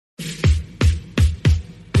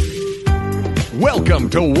Welcome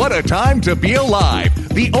to What a Time to Be Alive,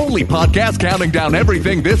 the only podcast counting down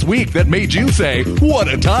everything this week that made you say,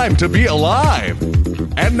 what a time to be alive.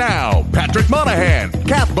 And now, Patrick Monahan,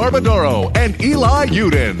 Kath Barbadoro, and Eli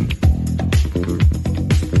Uden.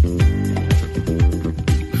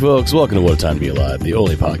 Folks, welcome to What a Time to Be Alive, the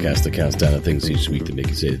only podcast that counts down the things each week that make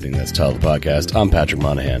you say the thing that's the title of the podcast. I'm Patrick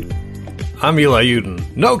Monahan. I'm Eli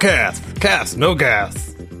Uden. No Kath. Kath, no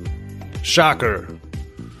Kath. Shocker.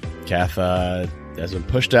 Kath has been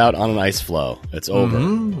pushed out on an ice floe. It's over.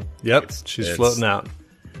 Mm-hmm. Yep, she's floating out.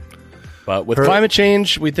 But with climate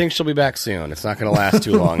change, we think she'll be back soon. It's not going to last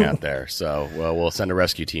too long out there, so we'll send a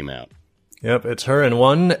rescue team out. Yep, it's her and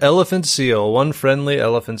one elephant seal, one friendly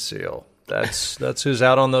elephant seal. That's who's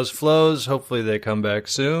out on those floes. Hopefully they come back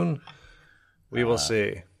soon. We will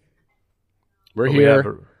see. We're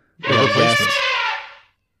here. We have guests.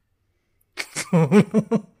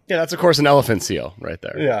 Yeah, that's of course an elephant seal right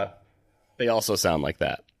there. Yeah. They also sound like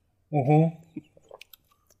that. Mm-hmm.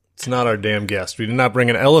 It's not our damn guest. We did not bring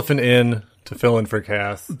an elephant in to fill in for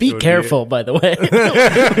Kath. Be careful, by the way,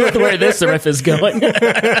 with where this riff is going.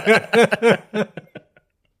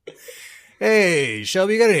 Hey,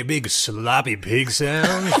 Shelby, you got any big sloppy pig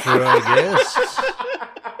sounds for our guests?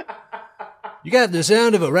 You got the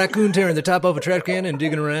sound of a raccoon tearing the top off a trash can and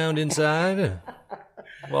digging around inside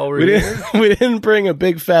while we're here? We didn't bring a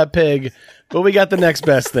big fat pig, but we got the next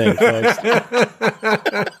best thing, folks.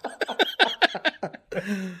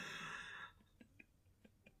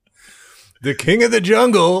 The king of the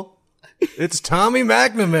jungle. It's Tommy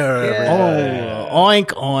McNamara. Yeah. Oh, oink,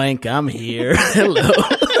 oink, I'm here. Hello.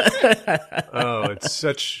 Oh,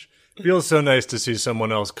 feels so nice to see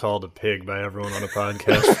someone else called a pig by everyone on a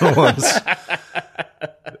podcast for once.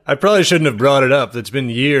 I probably shouldn't have brought it up. It's been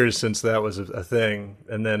years since that was a thing.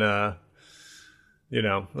 And then, I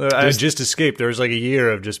just escaped. There was like a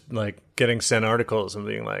year of just like getting sent articles and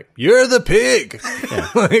being like, you're the pig. Yeah.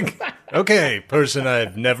 Like, okay, person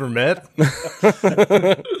I've never met.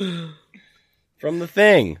 From the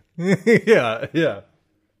thing. Yeah.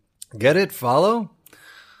 Get it? Follow?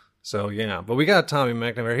 So, yeah. But we got Tommy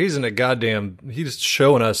McNamara. He's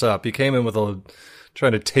showing us up. He came in with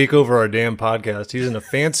trying to take over our damn podcast. He's in a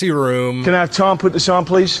fancy room. Can I have Tom put this on,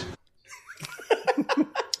 please?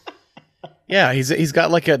 Yeah, he's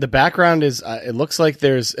got like the background is, it looks like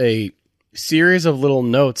there's a series of little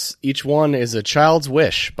notes. Each one is a child's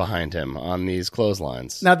wish behind him on these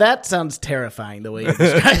clotheslines. Now that sounds terrifying the way you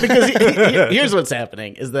describe it, because here's what's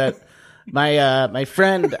happening is that my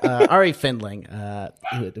friend Ari Findling, a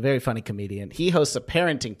very funny comedian, he hosts a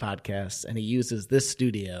parenting podcast and he uses this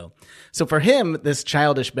studio. So for him, this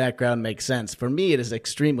childish background makes sense. For me, it is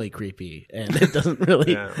extremely creepy and it doesn't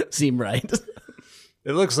really seem right.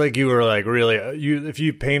 It looks like you were like really, if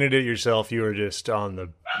you painted it yourself, you were just on the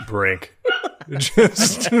brink.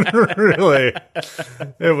 Just really,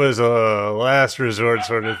 it was a last resort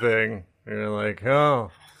sort of thing. You're like, oh,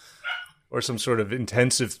 or some sort of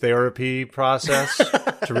intensive therapy process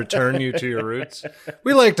to return you to your roots.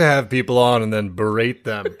 We like to have people on and then berate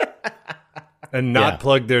them and not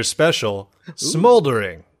plug their special,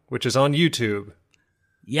 Smoldering, which is on YouTube.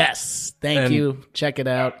 Yes. Thank you. Check it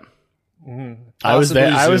out. Mm-hmm. I was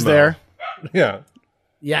there. Yeah.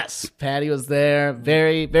 Yes. Patty was there.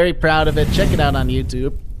 Very, very proud of it. Check it out on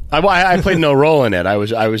YouTube. I played no role in it. I was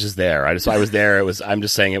just there. I was there. I'm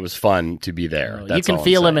just saying it was fun to be there. You can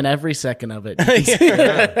feel him in every second of it.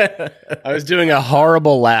 I was doing a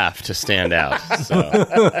horrible laugh to stand out. So.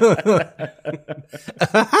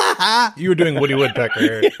 You were doing Woody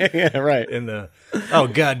Woodpecker. Yeah, right. Oh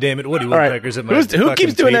God damn it, Woody Woodpecker's at my who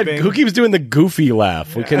keeps doing taping. that? Who keeps doing the goofy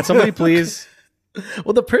laugh? Can somebody please?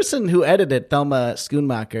 Well, the person who edited Thelma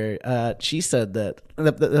Schoonmaker, she said that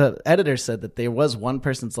the editor said that there was one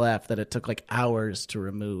person's laugh that it took like hours to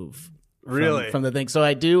remove. From the thing. So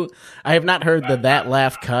I have not heard that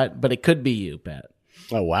laugh cut, but it could be you, Pat.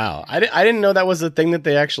 Oh wow, I didn't know that was a thing that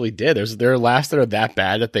they actually did. There are laughs that are that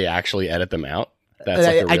bad that they actually edit them out. That's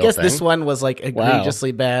like a real I guess thing. this one was like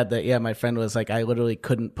egregiously bad that my friend was like, I literally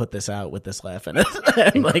couldn't put this out with this laugh in it.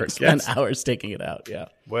 And like spent hours taking it out. Yeah.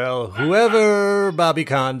 Well, whoever Bobby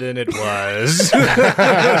Condon it was,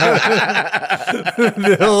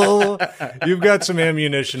 you've got some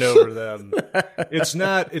ammunition over them.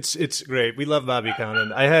 It's great. We love Bobby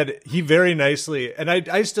Condon. He very nicely, and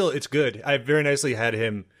I still, it's good. I very nicely had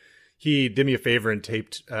him. He did me a favor and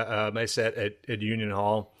taped my set at Union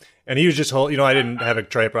Hall. And he was just I didn't have a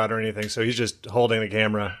tripod or anything, so he's just holding the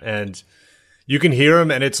camera, and you can hear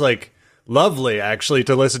him, and it's like lovely actually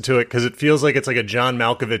to listen to it because it feels like it's like a John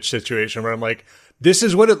Malkovich situation where I'm like, this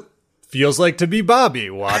is what it feels like to be Bobby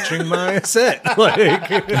watching my set. Like,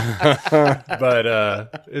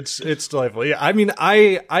 but it's delightful. Yeah, I mean,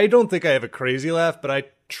 I don't think I have a crazy laugh, but I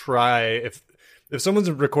try if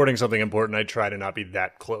someone's recording something important, I try to not be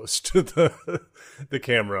that close to the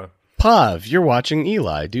camera. Pav, you're watching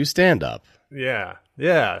Eli do stand up. Yeah.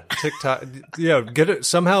 TikTok. Yeah. Get it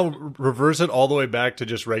somehow reverse it all the way back to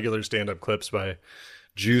just regular stand up clips by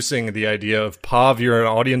juicing the idea of Pav, you're an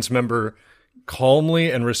audience member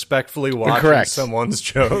calmly and respectfly watching someone's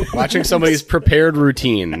joke. Watching somebody's prepared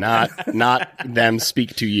routine, not them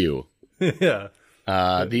speak to you. Yeah.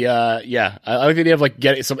 I like the idea of like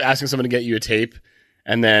asking someone to get you a tape,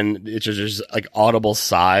 and then it's just like audible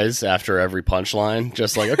sighs after every punchline.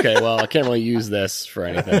 Just like, okay, well, I can't really use this for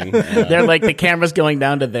anything. They're like the camera's going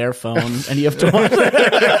down to their phone, and you have to watch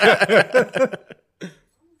it.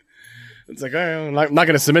 It's like, I'm not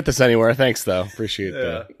going to submit this anywhere. Thanks, though. Appreciate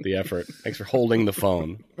the effort. Thanks for holding the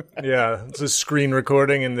phone. Yeah, it's a screen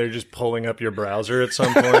recording, and they're just pulling up your browser at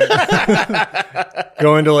some point.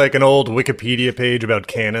 Going to like an old Wikipedia page about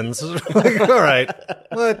cannons. Like, all right,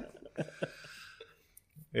 what?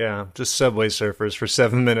 Yeah, just Subway Surfers for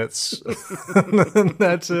 7 minutes.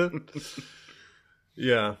 That's it.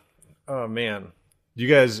 Yeah. Oh man, you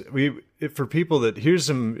guys, for people that here's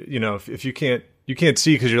some, if you can't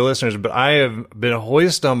see because you're listeners, but I have been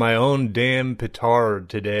hoist on my own damn petard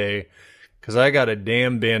today because I got a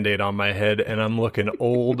damn Band-Aid on my head and I'm looking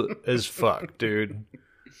old as fuck, dude.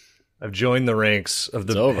 I've joined the ranks of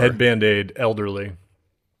the head Band-Aid elderly.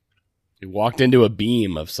 He walked into a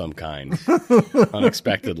beam of some kind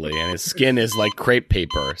unexpectedly, and his skin is like crepe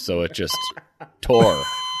paper, so it just tore.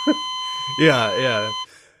 Yeah.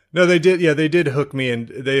 No, they did. Yeah, they did hook me, and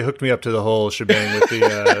they hooked me up to the whole shebang with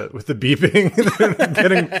the with the beeping,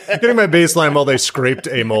 getting my baseline while they scraped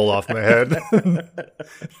a mole off my head.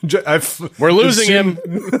 We're losing him.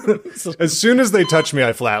 As soon as they touch me,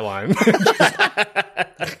 I flatline.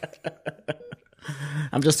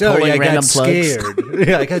 I'm just pulling random plugs.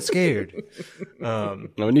 Yeah, I got scared. I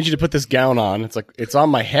need you to put this gown on. It's like it's on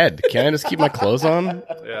my head. Can I just keep my clothes on?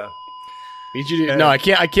 Yeah. Need you to, no, I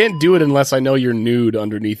can't. I can't do it unless I know you're nude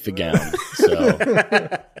underneath the gown. So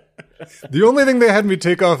the only thing they had me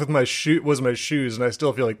take off with my was my shoes, and I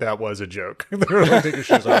still feel like that was a joke. They were like, "Take your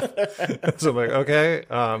shoes off." So I'm like, okay.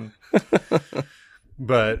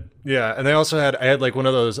 But yeah, and I had like one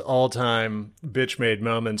of those all-time bitch-made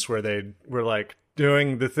moments where they were like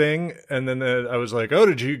doing the thing, and then I was like, "Oh,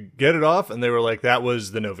 did you get it off?" And they were like, "That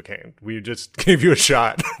was the Novocaine. We just gave you a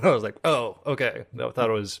shot." I was like, "Oh, okay." I thought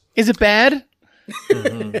it was. Is it bad?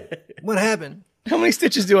 Mm-hmm. What happened? How many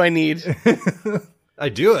stitches do I need? I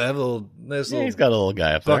do. I have a little nice little. He's got a little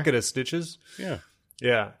guy up bucket there. Of stitches. Yeah.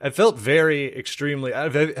 Yeah, it felt very extremely.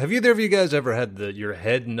 Have either of you guys ever had your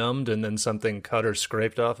head numbed and then something cut or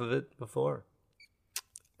scraped off of it before?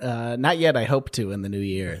 Not yet. I hope to in the new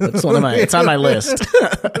year. That's one of my. It's on my list.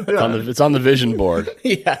 It's on the vision board.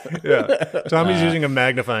 Yeah. Tommy's using a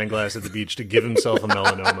magnifying glass at the beach to give himself a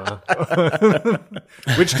melanoma.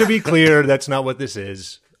 Which, to be clear, that's not what this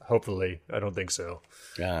is. Hopefully, I don't think so.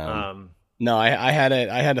 No, I had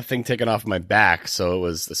a thing taken off my back, so it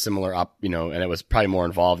was a similar and it was probably more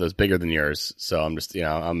involved. It was bigger than yours, so I'm just,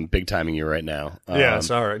 I'm big timing you right now. Yeah,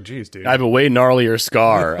 sorry, jeez, dude. I have a way gnarlier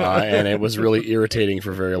scar, and it was really irritating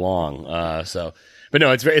for very long. But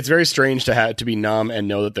no, it's very strange to be numb and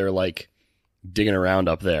know that they're like digging around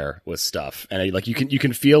up there with stuff, and like you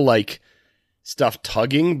can feel like stuff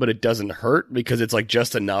tugging, but it doesn't hurt because it's like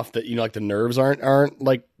just enough that like the nerves aren't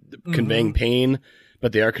like conveying pain.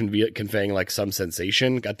 But they are conveying like some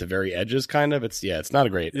sensation at the very edges, kind of. It's not a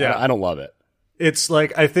great. Yeah, I don't love it. It's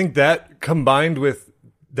like I think that combined with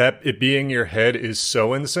that it being your head is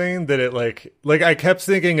so insane that it like I kept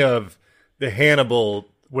thinking of the Hannibal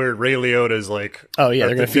where Ray Liotta's like, oh yeah,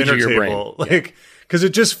 they're gonna feed you your brain, like because it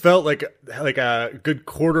just felt like a good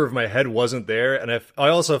quarter of my head wasn't there, and I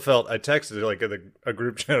also felt I texted like a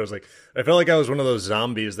group chat. I was like, I felt like I was one of those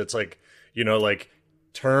zombies that's like like.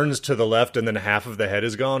 Turns to the left and then half of the head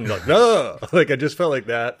is gone. You're like, no, like I just felt like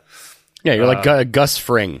that. Yeah, you're like Gus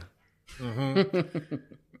Fring. Mm-hmm.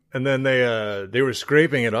 And then they were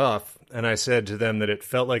scraping it off, and I said to them that it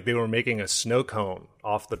felt like they were making a snow cone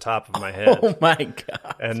off the top of my head. Oh my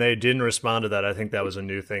god! And they didn't respond to that. I think that was a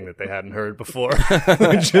new thing that they hadn't heard before.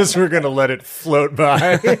 They just were going to let it float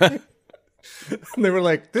by. And they were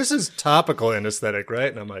like, this is topical anesthetic,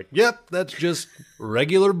 right? And I'm like, yep, that's just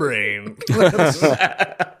regular brain.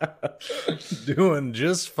 Doing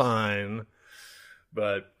just fine.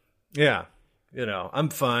 But yeah, I'm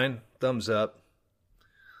fine. Thumbs up.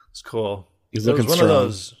 It's cool. He's looking one strong. Of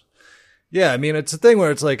those. Yeah, I mean, it's a thing where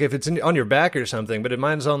it's like if it's on your back or something, but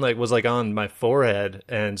mine's was on my forehead,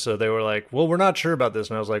 and so they were like, "Well, we're not sure about this,"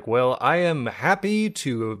 and I was like, "Well, I am happy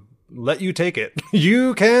to let you take it.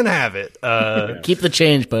 You can have it. Keep the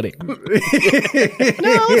change, buddy.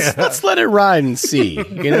 Let's let it ride and see.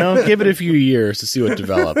 Give it a few years to see what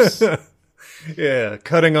develops." Yeah,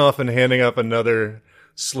 cutting off and handing up another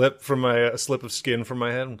slip of skin from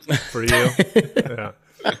my head for you. Yeah,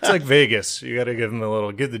 it's like Vegas. You got to give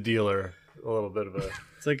the dealer a little bit of a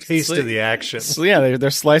taste of the action. So yeah, they're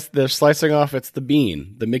slicing off. It's the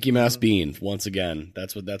bean, the Mickey Mouse bean. Once again,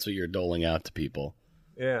 that's what you're doling out to people.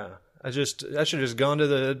 Yeah, I should have just gone to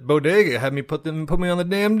the bodega, had me put me on the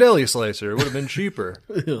damn deli slicer. It would have been cheaper.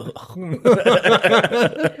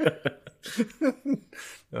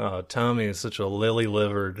 Oh, Tommy is such a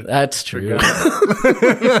lily-livered. That's true.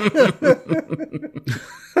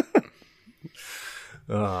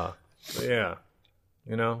 Yeah.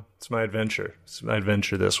 It's my adventure. It's my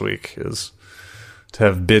adventure this week is to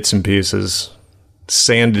have bits and pieces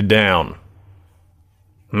sanded down.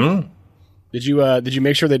 Did you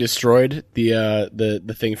make sure they destroyed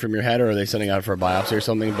the thing from your head, or are they sending out for a biopsy or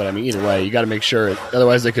something? But I mean, either way, you got to make sure.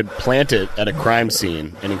 Otherwise, they could plant it at a crime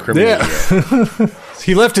scene and incriminate you.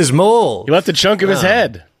 He left his mole. He left a chunk of his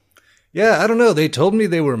head. Yeah, I don't know. They told me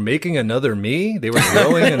they were making another me. They were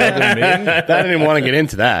growing another me. I didn't even want to get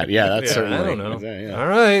into that. Yeah, that's certainly. I don't know. Yeah. All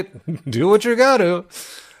right, do what you got to.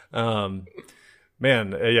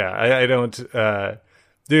 Man, I don't.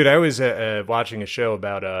 Dude, I was watching a show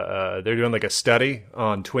about they're doing like a study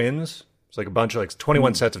on twins. It's like a bunch of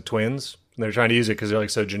 21 sets of twins. And they're trying to use it because they're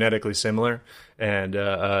so genetically similar, and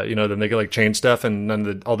then they can change stuff,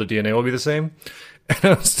 and all the DNA will be the same. And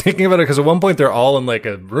I was thinking about it because at one point they're all in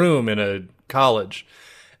a room in a college,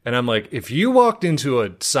 and I'm like, if you walked into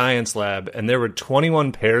a science lab and there were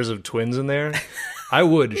 21 pairs of twins in there, I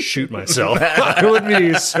would shoot myself. I would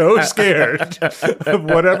be so scared of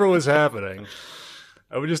whatever was happening.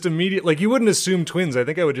 I would just immediately, you wouldn't assume twins. I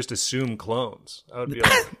think I would just assume clones. I would be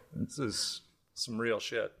like, this is some real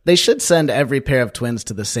shit. They should send every pair of twins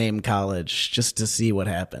to the same college just to see what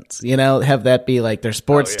happens. Have that be their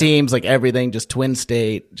sports teams, everything, just twin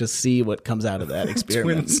state, just see what comes out of that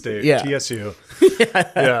experiment. Twin state, yeah. TSU.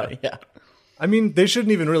 Yeah. I mean, they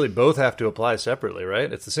shouldn't even really both have to apply separately,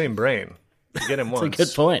 right? It's the same brain. You get him once.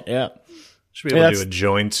 That's a good point, yeah. Should be able to do a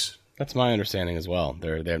joint. That's my understanding as well.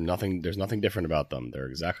 They have nothing. There's nothing different about them. They're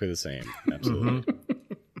exactly the same. Absolutely.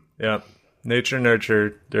 Yeah. Nature,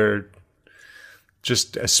 nurture. They're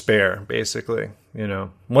just a spare, basically.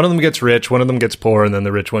 One of them gets rich, one of them gets poor, and then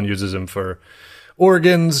the rich one uses them for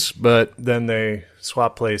organs. But then they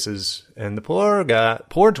swap places, and the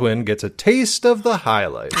poor twin gets a taste of the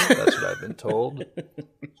highlight. That's what I've been told.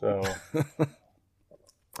 So,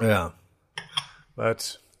 yeah.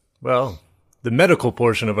 But the medical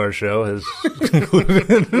portion of our show has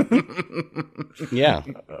concluded. Yeah.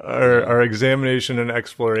 Our examination and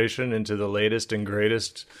exploration into the latest and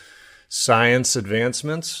greatest science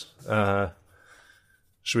advancements.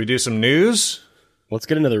 Should we do some news? Let's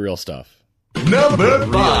get into the real stuff. Number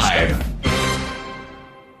 5.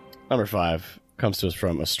 Number 5 comes to us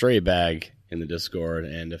from a stray bag in the Discord,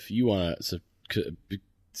 and if you want to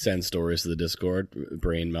send stories to the Discord,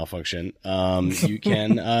 brain malfunction, you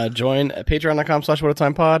can join at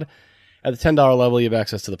patreon.com/whatatimepod. At the $10 level, you have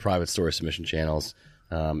access to the private story submission channels,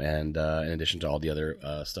 and in addition to all the other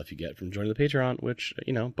stuff you get from joining the Patreon, which,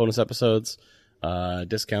 bonus episodes,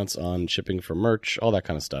 discounts on shipping for merch, all that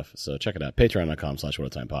kind of stuff. So check it out,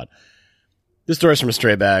 patreon.com/whatatimepod. This story is from a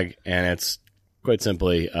stray bag, and it's quite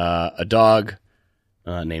simply a dog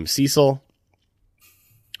named Cecil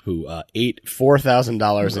who ate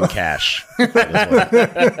 $4,000 in cash.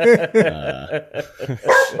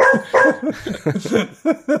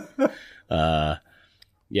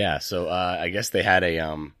 So I guess they had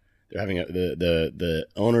they're having the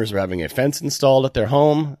owners were having a fence installed at their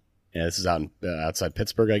home. And this is outside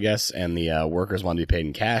Pittsburgh, I guess, and the workers wanted to be paid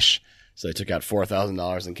in cash, so they took out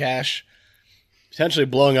 $4,000 in cash, potentially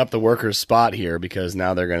blowing up the workers' spot here because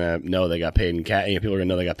now they're gonna know they got paid in cash. People are gonna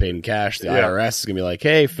know they got paid in cash. The IRS is gonna be like,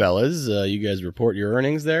 "Hey, fellas, you guys report your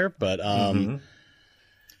earnings there." But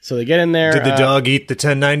so they get in there. Did the dog eat the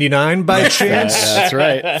 1099 by chance? That's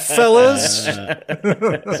right, fellas.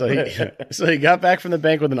 So he got back from the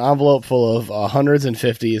bank with an envelope full of hundreds and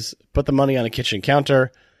fifties. Put the money on a kitchen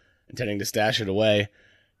counter, intending to stash it away.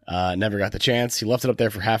 Never got the chance. He left it up there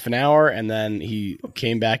for half an hour, and then he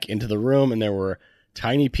came back into the room, and there were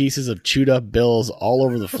tiny pieces of chewed up bills all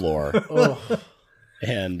over the floor.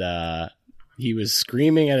 And he was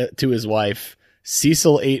screaming to his wife,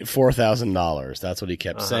 "Cecil ate $4,000. That's what he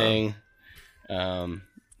kept saying.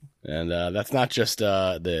 And that's not just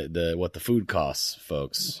the what the food costs,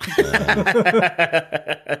 folks. We're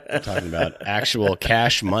talking about actual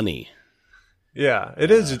cash money. Yeah,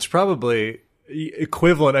 it is. It's probably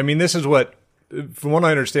equivalent. I mean, this is what, from what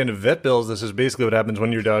I understand of vet bills, this is basically what happens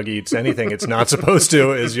when your dog eats anything it's not supposed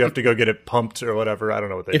to, is you have to go get it pumped or whatever. I don't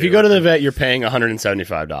know what they do. If you go to the vet, you're paying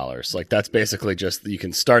 $175. Like, that's basically just, you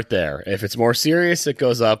can start there. If it's more serious, it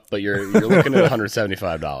goes up, but you're looking at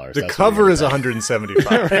 $175. The cover is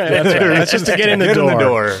 $175. That's right. That's just to get in the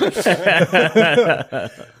door.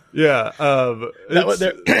 Yeah.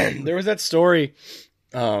 There was that story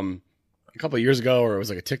a couple of years ago, or it was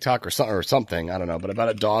like a TikTok or something, I don't know, but about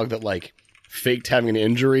a dog that like faked having an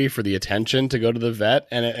injury for the attention to go to the vet,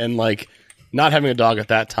 and like not having a dog at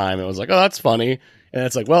that time, it was like, oh, that's funny. And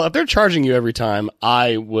it's like, well, if they're charging you every time,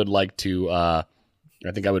 I would like to I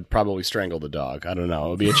think I would probably strangle the dog. I don't know. It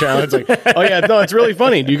would be a challenge. It's like, oh yeah, no, it's really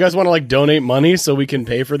funny. Do you guys want to like donate money so we can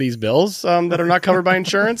pay for these bills that are not covered by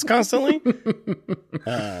insurance constantly?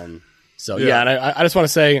 So yeah, and I just want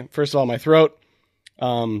to say, first of all, my throat,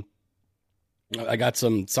 I got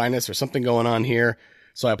some sinus or something going on here,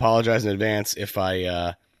 so I apologize in advance if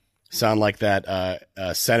I sound like that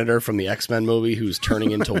senator from the X-Men movie who's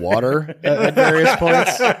turning into water at various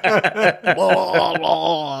points,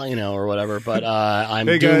 or whatever. But I'm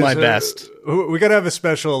doing my best. We got to have a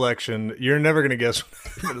special election. You're never going to guess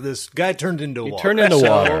what this guy turned into water. Turned into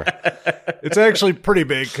water. It's actually pretty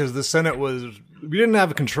big because the Senate we didn't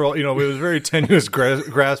have control. It was very tenuous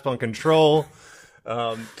grasp on control.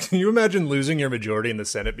 Can you imagine losing your majority in the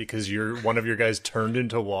Senate because one of your guys turned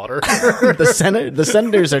into water? The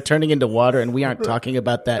senators are turning into water, and we aren't talking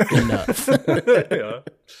about that enough. Yeah.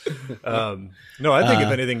 No, I think if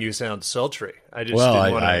anything, you sound sultry. I just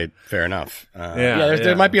didn't want to. Fair enough.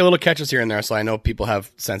 There might be a little catches here and there, so I know people have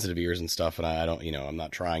sensitive ears and stuff, and I don't, I'm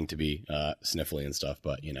not trying to be sniffly and stuff,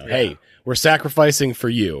 but hey, we're sacrificing for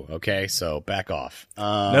you, okay? So back off.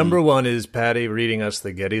 Number one is Patty reading us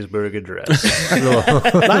the Gettysburg Address.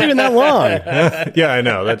 Not even that long. Yeah, I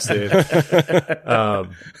know. That's the.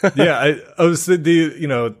 I was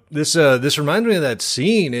this reminds me of that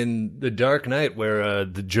scene in The Dark Knight where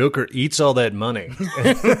the Joker eats all that money.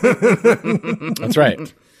 That's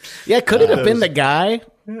right. Yeah, could it have been the guy?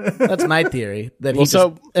 That's my theory, that he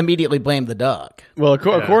just immediately blamed the dog. Well,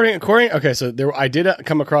 according, okay, so I did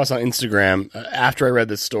come across on Instagram after I read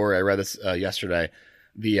this story. I read this yesterday.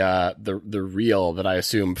 The reel that I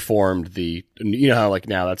assume formed the, how like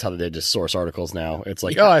now that's how they just source articles now. It's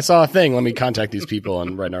like, oh, I saw a thing, let me contact these people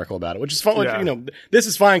and write an article about it, which is fun. Yeah. This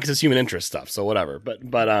is fine because it's human interest stuff, so whatever. But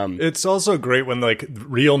it's also great when like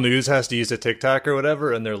real news has to use a TikTok or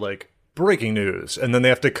whatever, and they're like, breaking news, and then they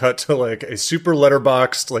have to cut to like a super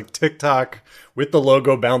letterboxed like TikTok with the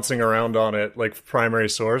logo bouncing around on it, like primary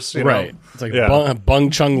source, right? It's like Bung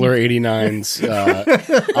Chungler 89's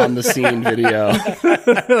on the scene video.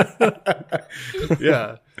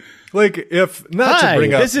 Yeah, like if not Hi, to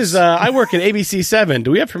bring up this is I work at ABC 7.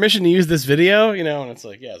 Do we have permission to use this video? And it's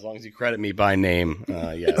like, yeah, as long as you credit me by name,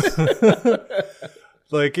 yes.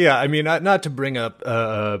 Like, yeah, I mean, not to bring up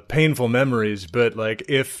painful memories, but like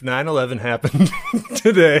if 9/11 happened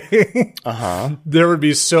today, there would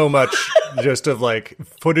be so much just of like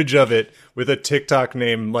footage of it with a TikTok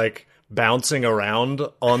name like bouncing around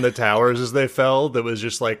on the towers as they fell. That was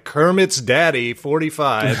just like Kermit's daddy,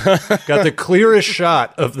 45, got the clearest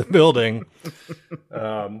shot of the building.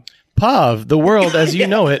 Pav, the world as you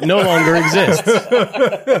know it no longer exists.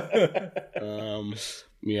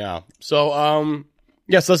 Yeah. So,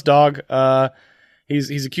 yes, this dog.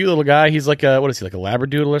 He's a cute little guy. He's like what is he, like a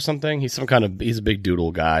Labradoodle or something? He's a big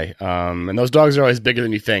doodle guy. And those dogs are always bigger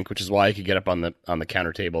than you think, which is why he could get up on the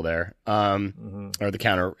counter table there, or the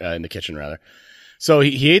counter in the kitchen rather. So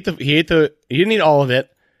he didn't eat all of it.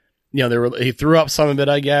 He threw up some of it,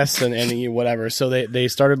 I guess, and whatever. So they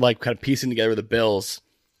started like kind of piecing together the bills,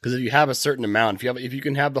 because if you have a certain amount, if you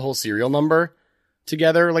can have the whole serial number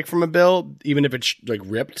together, like from a bill, even if it's like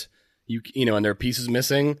ripped. And there are pieces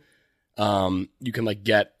missing. You can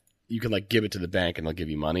give it to the bank and they'll give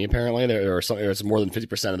you money. Apparently, there's more than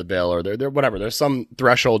 50% of the bill, or there whatever. There's some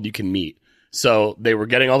threshold you can meet. So they were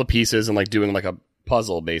getting all the pieces and like doing like a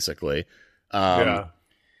puzzle basically.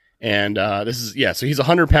 And this is So he's a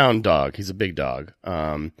 100-pound dog. He's a big dog.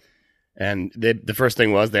 And the first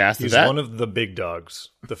thing was they asked the vet. He's one of the big dogs.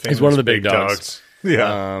 He's one of the big dogs.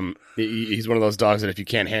 Yeah. He's one of those dogs that if you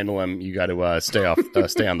can't handle him, you got to stay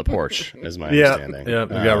on the porch, is my understanding. Yeah, we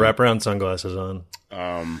got wraparound sunglasses on.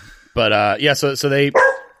 So they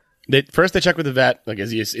first they check with the vet, like,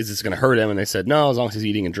 is this going to hurt him? And they said, no, as long as he's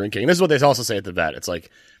eating and drinking. And this is what they also say at the vet. It's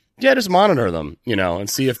like, just monitor them, and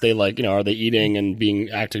see if they are they eating and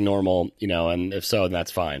acting normal, and if so, then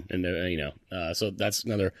that's fine. And, so that's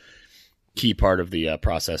another key part of the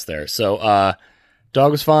process there. So,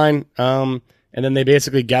 dog was fine. And then they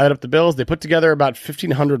basically gathered up the bills. They put together about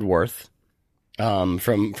 $1,500 worth,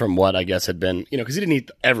 from what I guess had been, because he didn't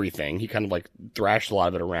eat everything. He kind of thrashed a lot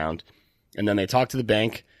of it around. And then they talked to the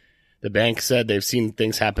bank. The bank said they've seen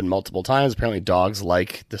things happen multiple times. Apparently dogs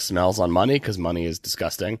like the smells on money because money is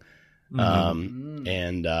disgusting. So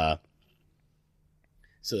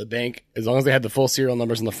the bank, as long as they had the full serial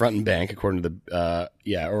numbers on the front and bank, according to the,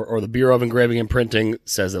 or the Bureau of Engraving and Printing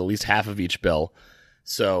says at least half of each bill.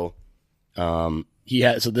 So,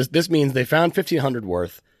 this means they found $1,500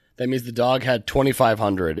 worth. That means the dog had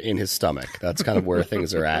 $2,500 in his stomach. That's kind of where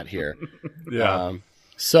things are at here. Yeah.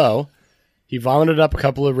 So he vomited up a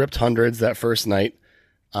couple of ripped hundreds that first night.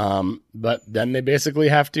 But then they basically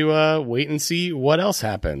have to wait and see what else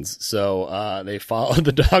happens. So they followed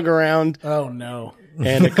the dog around. Oh, no.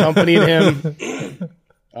 And accompanied him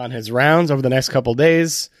on his rounds over the next couple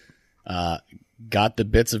days. Got the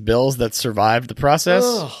bits of bills that survived the process.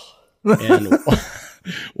 And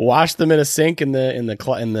washed them in a sink in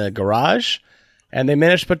the garage. And they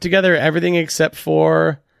managed to put together everything except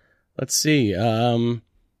for, let's see, about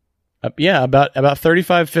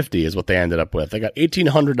 $3,550 is what they ended up with. They got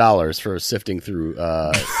 $1,800 for sifting through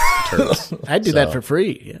turds. I'd do that for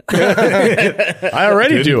free. I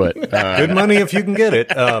already do it. Good money if you can get it.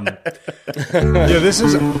 This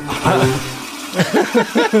is.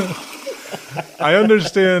 I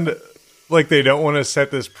understand. They don't want to set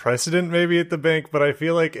this precedent maybe at the bank, but I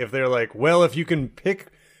feel like if they're if you can pick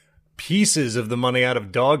pieces of the money out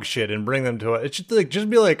of dog shit and bring them to it should just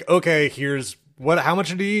be okay, here's how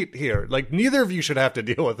much did he eat here? Neither of you should have to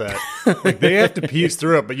deal with that. They have to piece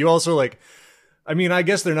through it, but you also I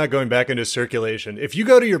guess they're not going back into circulation. If you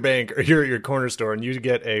go to your bank or you're at your corner store and you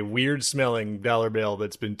get a weird smelling dollar bill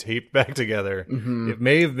that's been taped back together, it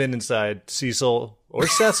may have been inside Cecil or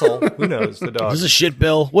Cecil, who knows, the dog. This is a shit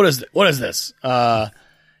bill. What is this?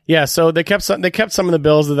 So they kept some of the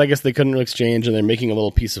bills that I guess they couldn't exchange, and they're making a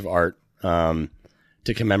little piece of art to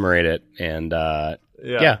commemorate it. And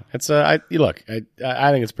it's I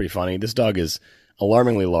think it's pretty funny. This dog is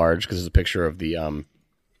alarmingly large because there's a picture of the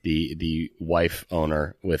wife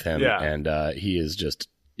owner with him, and he is just,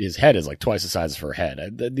 his head is twice the size of her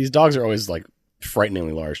head. These dogs are always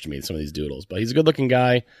frighteningly large to me, some of these doodles, but he's a good looking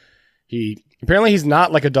guy. Apparently he's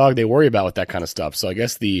not a dog they worry about with that kind of stuff. So I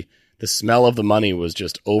guess the smell of the money was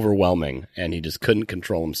just overwhelming, and he just couldn't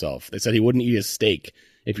control himself. They said he wouldn't eat a steak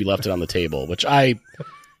if you left it on the table, which I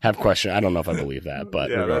have questioned. I don't know if I believe that, but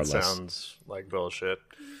regardless. That sounds like bullshit.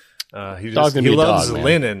 He loves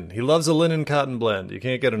linen. He loves a linen cotton blend. You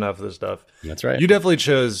can't get enough of this stuff. That's right. You definitely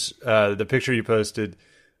chose the picture you posted.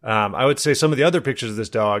 I would say some of the other pictures of this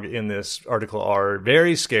dog in this article are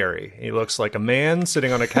very scary. He looks like a man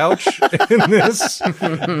sitting on a couch in this.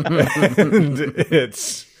 And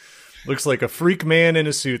looks like a freak man in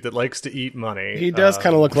a suit that likes to eat money. He does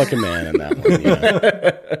kind of look like a man in that one,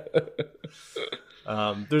 yeah.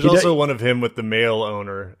 There's also one of him with the male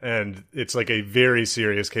owner, and it's a very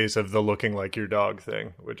serious case of the looking like your dog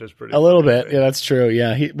thing, which is pretty. A little bit, yeah, that's true.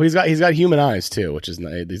 Yeah, he's got human eyes too, which is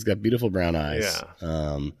nice. He's got beautiful brown eyes.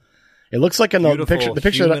 Yeah. It looks like in the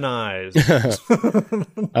picture human eyes.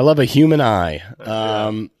 I love a human eye.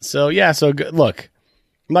 So good. Look,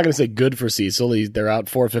 I'm not going to say good for Cecil. They're out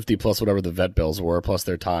 $450 plus whatever the vet bills were, plus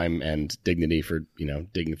their time and dignity for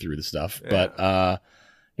digging through the stuff. Yeah. But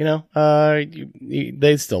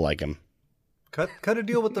they still like him. Cut a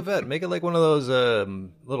deal with the vet. Make it like one of those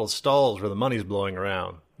little stalls where the money's blowing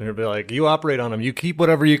around. And it'll be like, you operate on them. You keep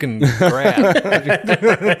whatever you can grab,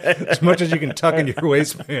 as much as you can tuck into your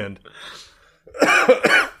waistband.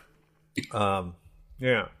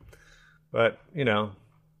 Yeah, but he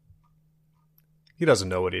doesn't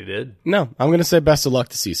know what he did. No, I'm going to say best of luck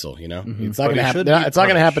to Cecil. It's not going to happen. It's not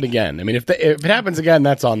going to happen again. I mean, if it happens again,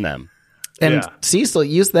 that's on them. And Cecil,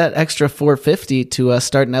 use that extra $450 to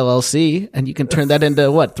start an LLC, and you can turn that into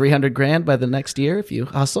 $300,000 by the next year if you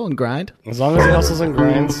hustle and grind. As long as he hustles and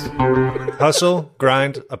grinds, hustle,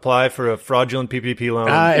 grind, apply for a fraudulent PPP loan.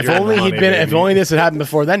 If only this had happened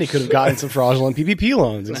before then, he could have gotten some fraudulent PPP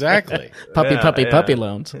loans. Exactly. Puppy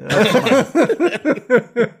loans.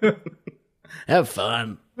 Have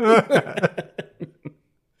fun.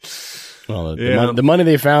 Well, the money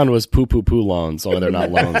they found was poo loans, only they're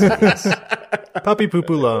not loans. Puppy poo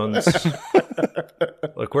loans.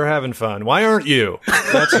 Look, we're having fun. Why aren't you?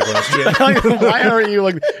 That's the question. Why aren't you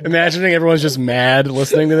imagining everyone's just mad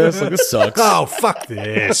listening to this? This sucks. Oh, fuck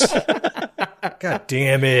this. God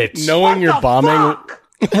damn it. Knowing you're bombing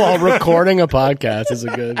while recording a podcast is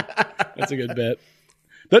that's a good bit.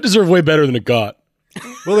 That deserved way better than it got.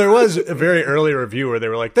 Well, there was a very early review where they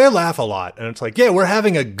were like, they laugh a lot. And it's like, yeah, we're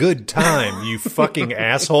having a good time, you fucking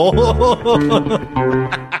asshole.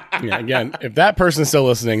 Yeah, again, if that person's still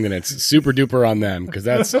listening, then it's super duper on them because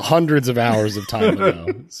that's hundreds of hours of time ago.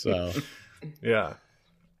 So, yeah.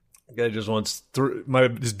 The guy just wants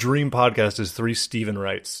his dream podcast is 3 Stephen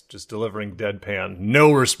Wrights just delivering deadpan,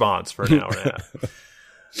 no response for an hour and a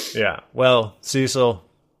half. Yeah. Well, Cecil,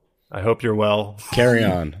 I hope you're well. Carry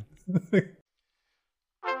on.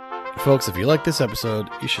 Folks, if you like this episode,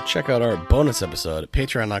 you should check out our bonus episode at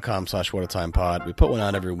patreon.com/whatatimepod. We put one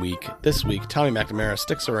out every week. This week, Tommy McNamara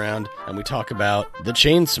sticks around and we talk about the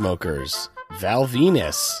Chainsmokers, Val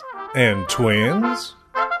Venus, and twins.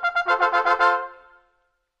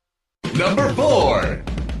 Number 4.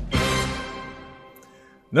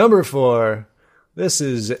 Number 4. This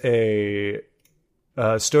is a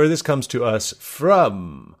story. This comes to us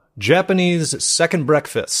from Japanese Second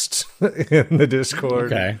Breakfast in the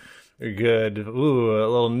Discord. Okay. Good. Ooh, a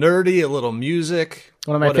little nerdy, a little music.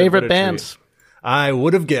 One of my favorite bands. Treat. I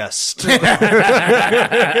would have guessed. Finger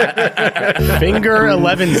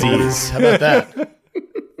 11sies. How about that?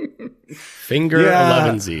 Finger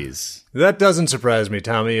 11sies. That doesn't surprise me,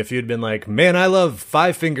 Tommy. If you'd been like, man, I love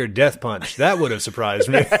Five Finger Death Punch, that would have surprised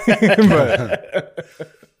me. But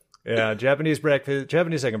yeah, Japanese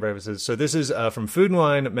Second Breakfast. So this is from Food and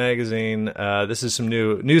Wine magazine. This is some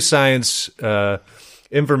new science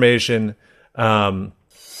information.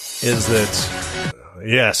 Is that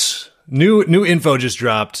yes, new info just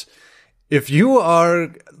dropped. If you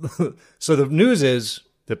are so the news is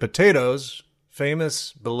that potatoes,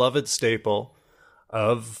 famous beloved staple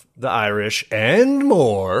of the Irish and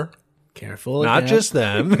more. Careful, not again. just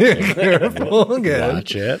them. Careful again.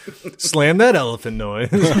 Watch it. Slam that elephant noise.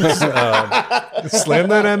 Slam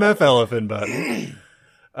that MF elephant button.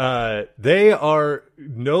 They are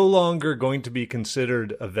no longer going to be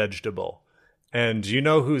considered a vegetable. And you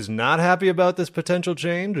know who's not happy about this potential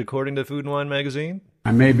change, according to Food and Wine magazine?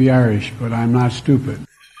 I may be Irish, but I'm not stupid.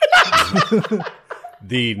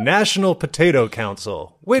 The National Potato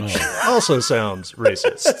Council, which also sounds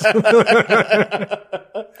racist.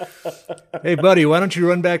 Hey, buddy, why don't you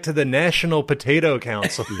run back to the National Potato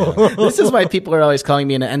Council? This is why people are always calling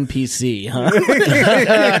me an NPC, huh?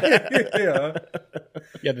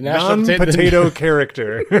 Yeah, the National Non-potato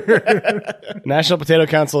character. National Potato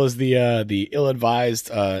Council is the ill-advised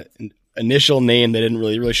initial name they didn't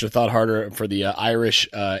really should have thought harder for the Irish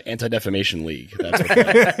Anti-Defamation League. That's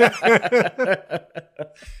what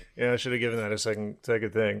Yeah, I should have given that a second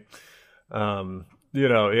thing. So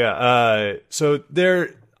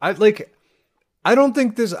I don't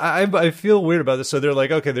think this. I feel weird about this. So they're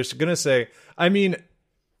like, okay, they're gonna say. I mean,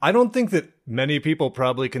 I don't think that many people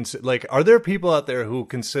probably consider. Like, are there people out there who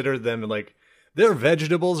consider them like they're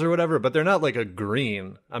vegetables or whatever, but they're not like a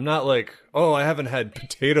green? I'm not like, oh, I haven't had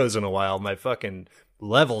potatoes in a while. My fucking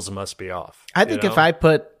levels must be off. I think if I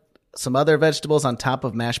put some other vegetables on top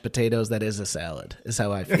of mashed potatoes, that is a salad, is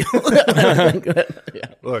how I feel. Yeah.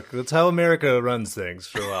 Look, that's how America runs things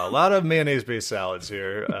for a while. A lot of mayonnaise-based salads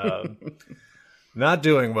here. Not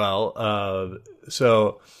doing well.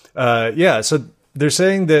 So they're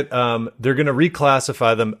saying that they're going to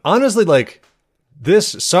reclassify them. Honestly, like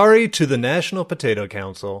this, sorry to the National Potato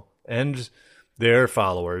Council and their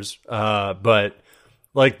followers, but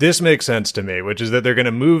like this makes sense to me, which is that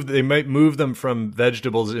they might move them from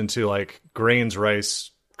vegetables into like grains,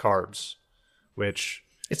 rice, carbs, which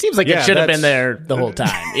it seems like it should have been there the whole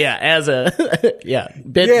time. Yeah, as a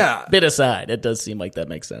bit aside, it does seem like that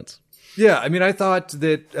makes sense. Yeah, I mean, I thought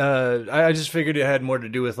that I just figured it had more to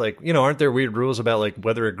do with like, aren't there weird rules about like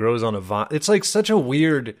whether it grows on a vine? It's like such a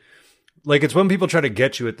weird, like it's when people try to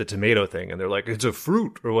get you at the tomato thing and they're like, it's a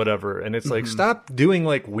fruit or whatever, and it's like stop doing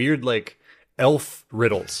like weird like elf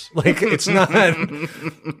riddles. Like it's not.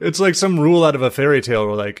 It's like some rule out of a fairy tale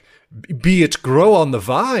where like, be it grow on the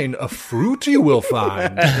vine, a fruit you will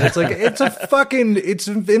find. And it's like it's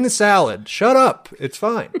in the salad. Shut up. It's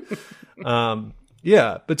fine.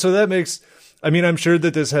 Yeah, but so that makes, I mean, I'm sure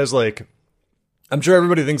that this has like, I'm sure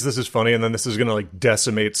everybody thinks this is funny and then this is going to like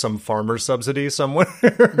decimate some farmer subsidy somewhere.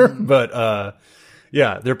 But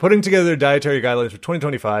yeah, they're putting together dietary guidelines for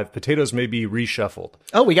 2025. Potatoes may be reshuffled.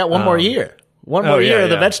 Oh, we got one more year. One more year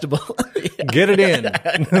of the vegetable. Yeah. Get it in.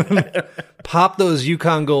 Pop those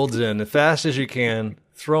Yukon Golds in as fast as you can.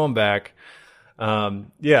 Throw them back.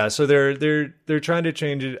 Yeah, so they're trying to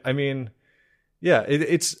change it. I mean, yeah,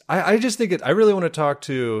 it's. I just think I really want to talk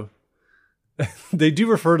to They do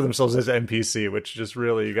refer to themselves as NPC, which just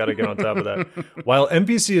really, you got to get on top of that. While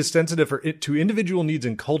NPC is sensitive to individual needs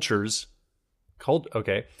and cultures,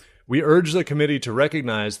 we urge the committee to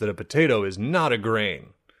recognize that a potato is not a grain.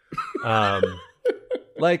 But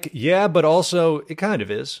also it kind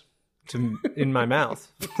of is in my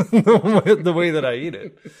mouth, the way that I eat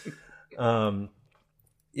it.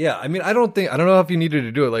 Yeah, I mean, I don't know if you needed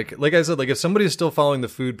to do it. Like I said, like if somebody is still following the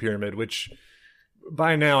food pyramid, which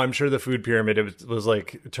by now I'm sure the food pyramid was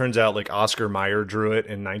like, it turns out like Oscar Mayer drew it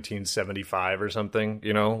in 1975 or something,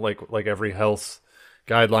 you know, like every health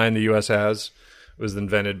guideline the US has was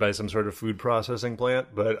invented by some sort of food processing plant.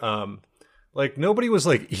 But like nobody was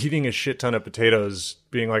like eating a shit ton of potatoes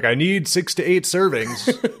being like, I need 6 to 8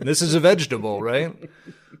 servings. This is a vegetable, right?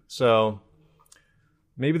 So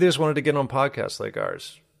maybe they just wanted to get on podcasts like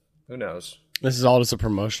ours. Who knows? This is all just a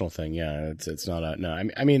promotional thing. Yeah, it's not a no.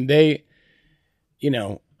 I mean they, you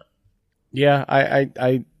know, yeah.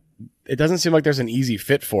 I it doesn't seem like there's an easy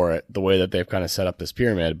fit for it the way that they've kind of set up this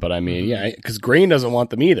pyramid. But I mean, yeah, because grain doesn't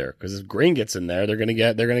want them either. Because if grain gets in there,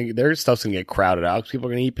 their stuff's gonna get crowded out. 'Cause people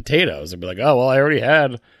are gonna eat potatoes. They'll be like, oh well, I already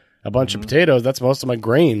had a bunch of potatoes. That's most of my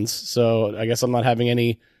grains. So I guess I'm not having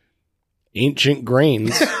any ancient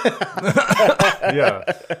grains. Yeah.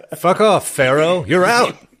 Fuck off, Pharaoh. You're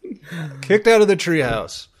out. Kicked out of the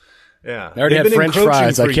treehouse. Yeah. I already have French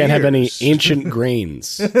fries. I can't have any ancient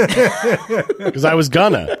grains. Because I was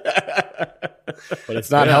gonna. But it's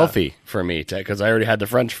not healthy for me because I already had the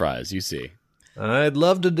French fries, you see. I'd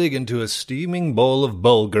love to dig into a steaming bowl of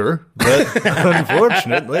bulgur, but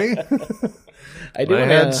unfortunately... I do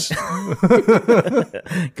want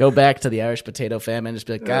to go back to the Irish potato famine and just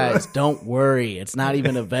be like, guys, don't worry. It's not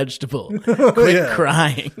even a vegetable. Quit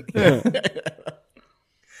crying.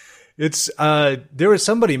 It's there was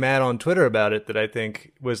somebody mad on Twitter about it that I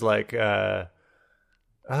think was like, I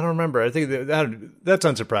don't remember. I think that's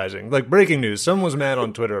unsurprising. Like breaking news. Someone was mad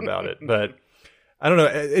on Twitter about it, but I don't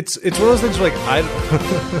know. It's one of those things where, like,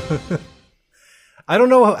 I don't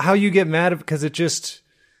know how you get mad because it just...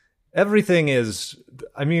 Everything is,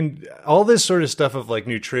 I mean, all this sort of stuff of like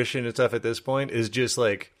nutrition and stuff at this point is just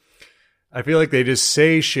like, I feel like they just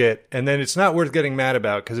say shit and then it's not worth getting mad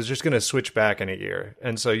about because it's just going to switch back in a year.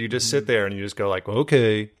 And so you just sit there and you just go like,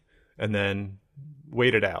 okay, and then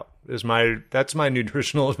wait it out. That's my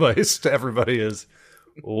nutritional advice to everybody is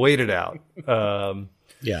wait it out.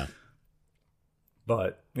 Yeah.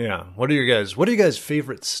 But yeah, what are you guys'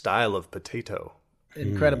 favorite style of potato?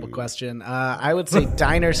 Incredible question. I would say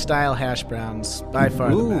diner style hash browns by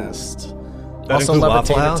far the best. Also love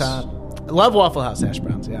Waffle a tater House? tot. Love Waffle House hash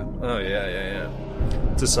browns. Yeah. Oh yeah.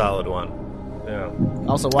 It's a solid one. Yeah.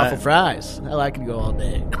 Also waffle fries. Hell, I could go all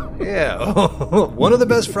day. Yeah. One of the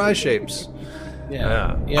best fry shapes.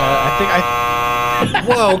 Yeah. I think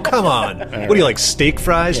Whoa, come on. What do you like, steak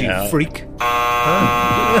fries, you freak?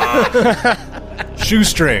 Huh?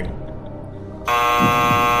 Shoestring.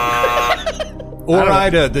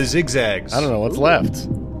 Ore-Ida, the zigzags. I don't know what's left.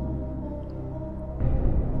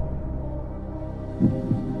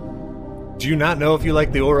 Do you not know if you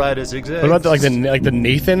like the Ore-Ida zigzags? What about the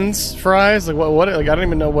Nathan's fries? Like what? Like I don't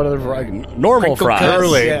even know what other fries. Normal Crinkle fries.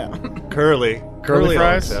 Curly. Yeah. Curly Curly I'll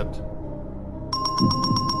fries? accept.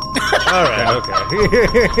 All right,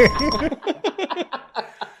 okay.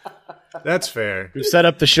 That's fair. We've set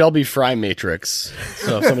up the Shelby fry matrix,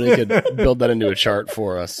 so if somebody could build that into a chart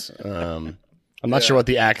for us. I'm not sure what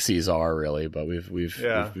the axes are really, but we've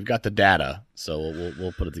got the data, so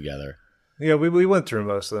we'll put it together. Yeah, we went through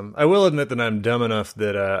most of them. I will admit that I'm dumb enough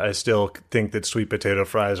that I still think that sweet potato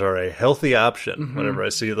fries are a healthy option whenever I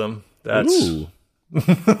see them. That's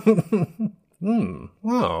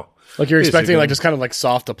wow. Like you're expecting like just kind of like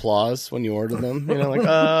soft applause when you order them, you know, like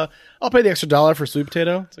I'll pay the extra $1 for sweet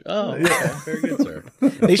potato. It's like, oh, okay, very good, sir.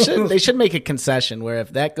 They should make a concession where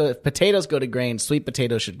if potatoes go to grain, sweet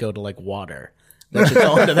potatoes should go to like water. That should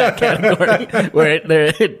fall into that category where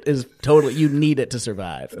it is totally, you need it to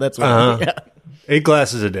survive. That's what 8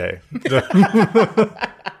 glasses a day.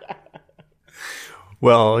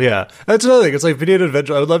 Well, yeah, that's another thing. It's like potato and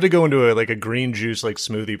vegetable. I would love to go into a green juice like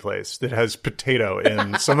smoothie place that has potato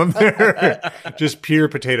in some of their just pure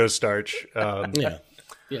potato starch.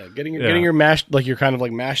 Getting your mashed, like you're kind of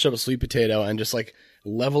like mashed up a sweet potato and just like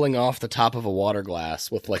leveling off the top of a water glass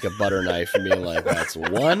with like a butter knife and being like, that's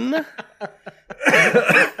one.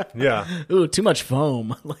 Yeah. Ooh, too much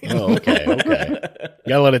foam. Oh, okay. You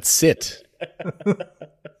gotta let it sit.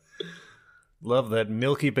 Love that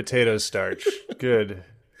milky potato starch. Good.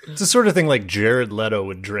 It's the sort of thing like Jared Leto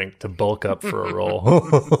would drink to bulk up for a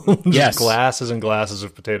role. Just glasses and glasses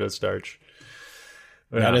of potato starch.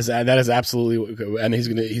 That is absolutely, and he's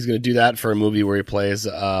gonna do that for a movie where he plays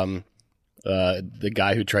the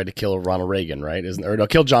guy who tried to kill Ronald Reagan, right?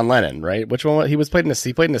 Kill John Lennon, right? Which one? He played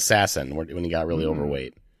an assassin when he got really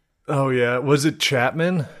overweight. Oh yeah, was it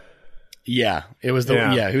Chapman? Yeah, it was he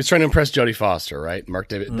was trying to impress Jodie Foster, right? Mark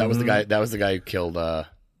David. That was the guy. That was the guy who killed John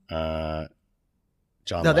Lennon.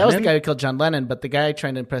 No, that was the guy who killed John Lennon, but the guy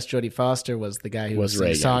trying to impress Jodie Foster was the guy who was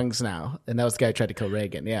singing songs now, and that was the guy who tried to kill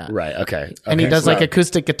Reagan. Yeah, right. Okay, and he does like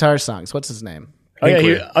acoustic guitar songs. What's his name? He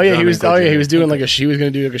was doing like she was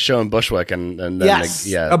going to do like a show in Bushwick, and then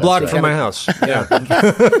a block from my house. Yeah,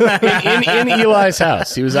 in Eli's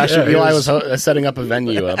house. He was actually Eli was setting up a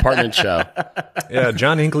venue, an apartment show. Yeah,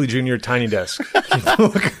 John Hinckley Jr. Tiny Desk.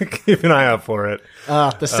 Keep an eye out for it.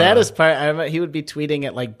 The saddest part, I remember he would be tweeting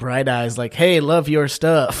at like Bright Eyes, like, "Hey, love your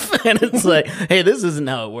stuff," and it's like, "Hey, this isn't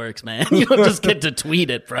how it works, man. You don't just get to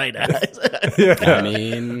tweet at Bright Eyes." Yeah. I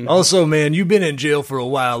mean, also, man, you've been in jail for a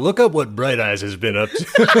while. Look up what Bright Eyes has been up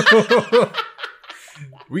to.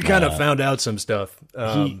 We kind of found out some stuff.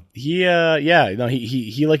 He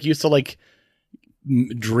like used to like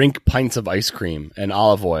drink pints of ice cream and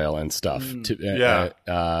olive oil and stuff to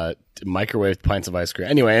microwave pints of ice cream.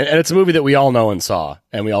 Anyway, and it's a movie that we all know and saw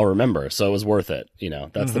and we all remember, so it was worth it.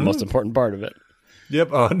 That's the most important part of it.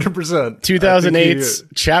 Yep, 100%. 2008's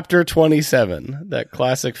Chapter 27, that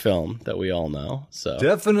classic film that we all know. So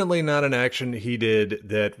definitely not an action he did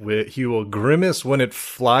that he will grimace when it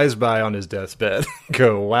flies by on his deathbed.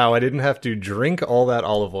 Go, wow, I didn't have to drink all that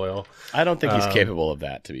olive oil. I don't think he's capable of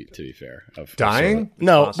that, to be fair. Of dying?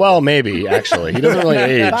 No, well, maybe, actually. He doesn't really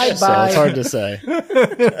age, so it's hard to say.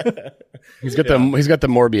 He's got the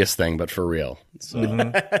Morbius thing, but for real.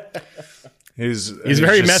 So. He's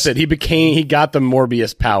very method. He got the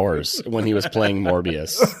Morbius powers when he was playing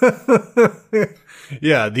Morbius.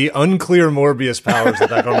 Yeah, the unclear Morbius powers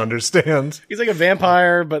that I don't understand. He's like a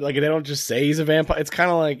vampire, but like they don't just say he's a vampire. It's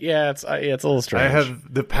kind of like it's a little strange. I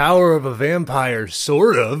have the power of a vampire,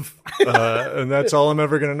 sort of, and that's all I'm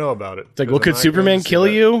ever going to know about it. It's like, well, could Superman kill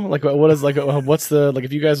you? Like, what is what's the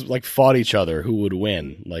if you guys like fought each other, who would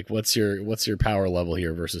win? Like, what's your power level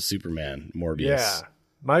here versus Superman, Morbius? Yeah.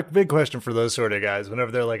 My big question for those sort of guys,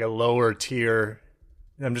 whenever they're like a lower tier,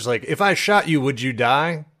 I'm just like, if I shot you, would you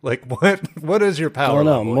die? Like, what is your power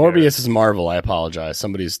level? Morbius is Marvel. I apologize.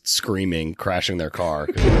 Somebody's screaming, crashing their car.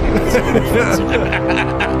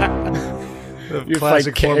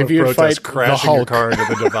 Classic form of protest, crashing your car into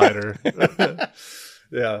the divider.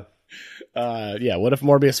 Yeah. What if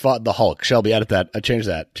Morbius fought the Hulk? Shelby, edit that. Change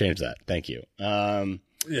that. Thank you.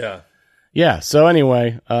 Yeah. So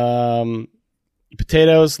anyway,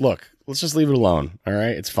 potatoes, look, let's just leave it alone. All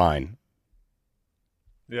right. It's fine.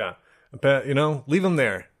 Yeah. But, leave them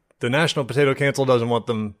there. The National Potato Council doesn't want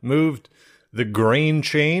them moved. The grain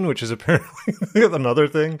chain, which is apparently another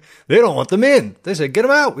thing, they don't want them in. They say, get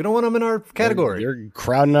them out. We don't want them in our category. You're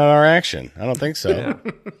crowding out our action. I don't think so. Yeah.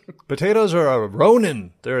 Potatoes are a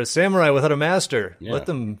Ronin. They're a samurai without a master. Yeah. Let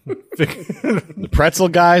them. The pretzel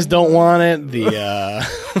guys don't want it.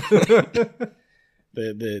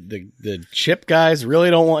 The chip guys really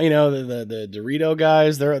don't want, the Dorito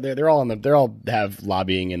guys. They're all have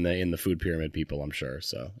lobbying in the food pyramid people, I'm sure.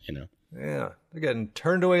 So, Yeah, they're getting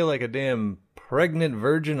turned away like a damn pregnant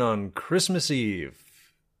virgin on Christmas Eve.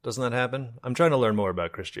 Doesn't that happen? I'm trying to learn more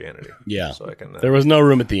about Christianity. Yeah, so I can. There was no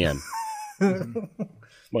room at the end.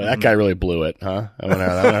 Boy, that guy really blew it, huh? I don't know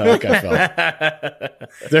how that guy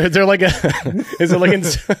felt. They're like is it like in?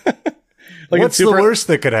 What's the worst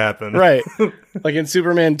that could happen? Right. Like in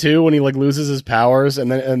Superman 2 when he like loses his powers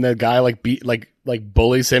and the guy like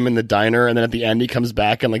bullies him in the diner and then at the end he comes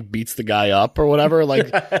back and like beats the guy up or whatever.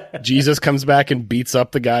 Like Jesus comes back and beats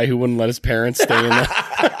up the guy who wouldn't let his parents stay in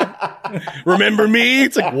the Remember me?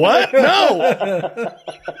 It's like, what? No.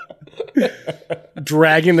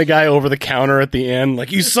 Dragging the guy over the counter at the end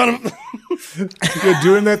like, you son of You're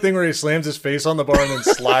doing that thing where he slams his face on the bar and then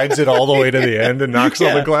slides it all the way to the end and knocks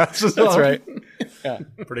all the glasses off. That's right. Yeah.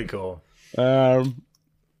 Pretty cool.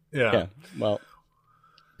 Yeah. Well,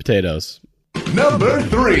 potatoes. Number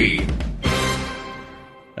 3.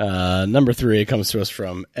 Number 3 comes to us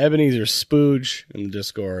from Ebenezer Spooge in the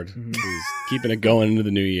Discord. He's keeping it going into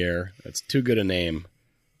the new year. It's too good a name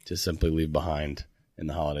to simply leave behind in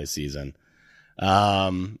the holiday season.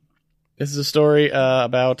 This is a story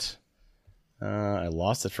about... I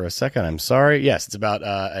lost it for a second. I'm sorry. Yes, it's about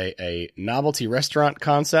a novelty restaurant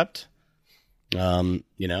concept.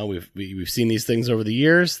 We've seen these things over the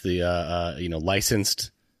years. The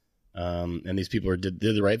licensed, and these people did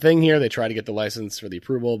the right thing here. They try to get the license for the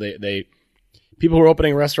approval. They people who are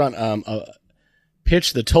opening a restaurant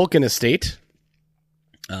pitch the Tolkien estate.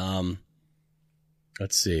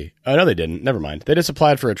 Let's see. Oh, no, they didn't. Never mind. They just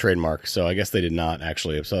applied for a trademark, so I guess they did not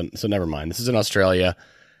actually. So never mind. This is in Australia,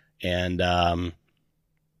 and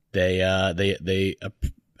they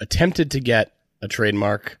attempted to get a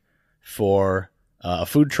trademark for a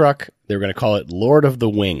food truck. They were going to call it Lord of the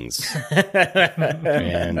Wings.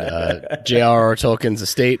 And J.R.R. Tolkien's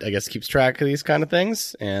estate, I guess, keeps track of these kind of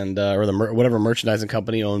things, and or whatever merchandising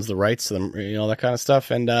company owns the rights to them, all that kind of stuff.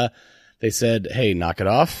 And they said, "Hey, knock it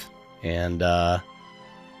off," and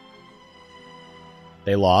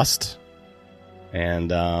they lost. And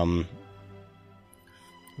Then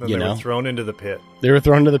they were thrown into the pit. They were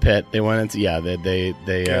thrown into the pit. They went into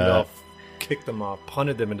they Gandalf kicked them off,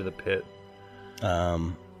 punted them into the pit.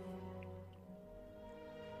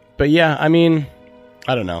 But yeah, I mean,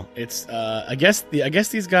 I don't know. It's I guess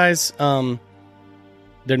these guys they're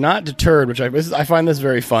not deterred, which I find this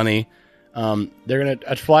very funny. They're gonna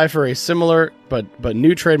apply for a similar but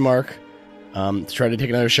new trademark to try to take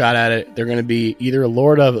another shot at it. They're gonna be either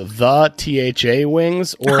Lord of the THA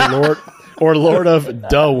Wings or Lord of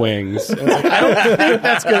the Wings. And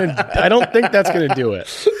I don't think that's gonna do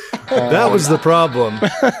it. That was the problem.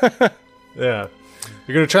 Yeah.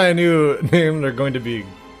 You're going to try a new name. They're going to be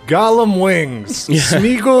Gollum Wings.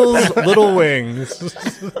 Smeagol's Little Wings.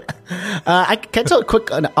 I can tell a quick,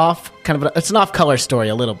 it's an off-color story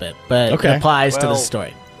a little bit, but it applies to this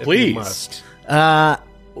story. Please.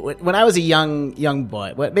 When I was a young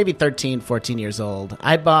boy, maybe 13, 14 years old,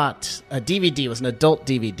 I bought a DVD. It was an adult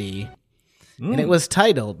DVD, and it was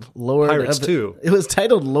titled Pirates 2. It was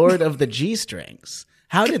titled Lord of the G-Strings.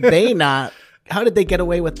 How did they get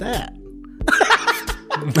away with that?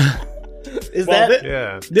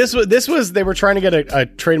 This was they were trying to get a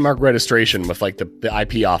trademark registration with like the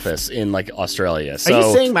IP office in like Australia. So, are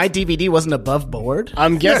you saying my DVD wasn't above board?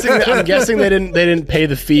 I'm guessing they didn't pay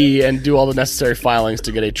the fee and do all the necessary filings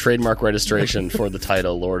to get a trademark registration for the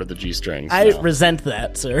title Lord of the G-Strings. I resent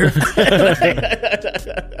that, sir.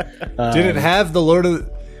 Did it have the Lord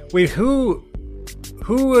of Wait, who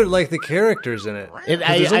were like the characters in it?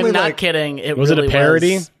 I'm not kidding. Was it a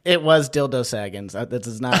parody? It was Dildo Saggins. This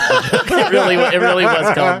is not. It really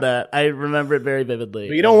was called that. I remember it very vividly.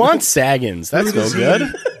 But you don't want Saggins. That's no good.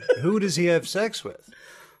 Who does he have sex with?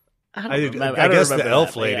 I guess the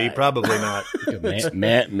elf lady. Yeah. Probably not.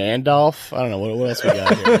 Mandolf? I don't know. What else we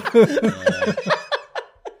got here?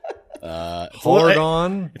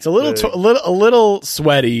 Horgon. It's a little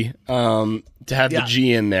sweaty to have the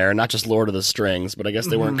G in there, not just Lord of the Strings, but I guess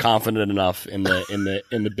they weren't confident enough in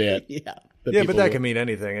the bit. But that can mean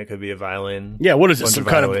anything. It could be a violin. Yeah, what is this? Some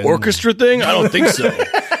kind of orchestra thing? I don't think so.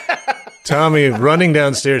 Tommy running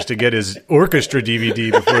downstairs to get his orchestra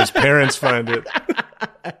DVD before his parents find it.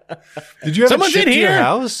 Did you have it shipped to your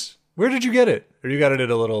house? Where did you get it? Or you got it at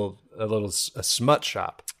a smut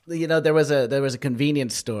shop? You know, there was a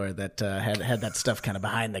convenience store that had that stuff kind of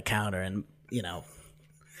behind the counter, and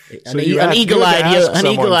an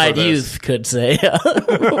eagle-eyed youth could say,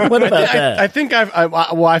 "What about that?" I think I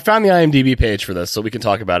found the IMDb page for this, so we can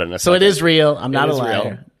talk about it in a second. So it is real. I'm not a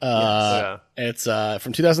liar. It's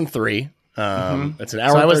from 2003. It's an hour.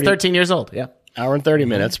 So I was 13 years old. Yeah, hour and 30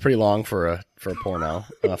 minutes. Pretty long for a porno,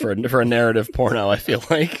 for a narrative porno. I feel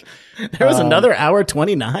like there was another hour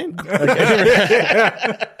 29.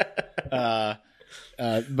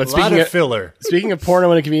 But filler. Speaking of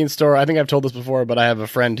porno in a convenience store, I think I've told this before, but I have a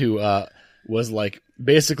friend who was like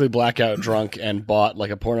basically blackout drunk and bought like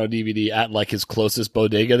a porno DVD at like his closest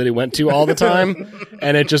bodega that he went to all the time,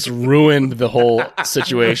 and it just ruined the whole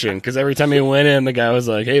situation because every time he went in, the guy was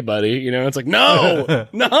like, "Hey, buddy," it's like, no,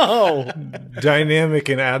 dynamic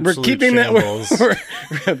and absolute. We're keeping shambles. that.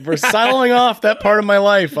 We're siloing off that part of my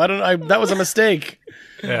life. That was a mistake.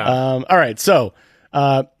 Yeah. All right. So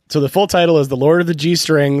the full title is The Lord of the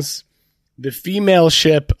G-Strings, the female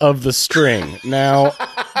ship of the string. Now,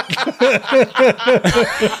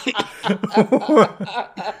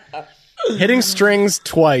 hitting strings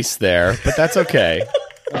twice there, but that's okay.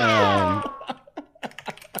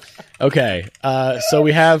 Okay, so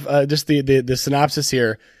we have just the synopsis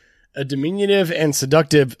here. A diminutive and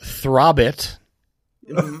seductive throbbit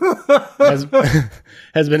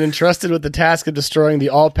has been entrusted with the task of destroying the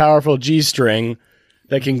all-powerful G-string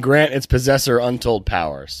that can grant its possessor untold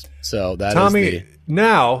powers. So that Tommy,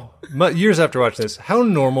 now, years after watching this, how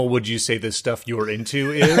normal would you say this stuff you're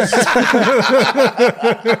into is?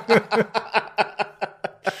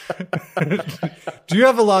 Do you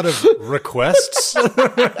have a lot of requests?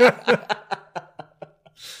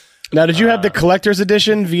 Now, did you have the collector's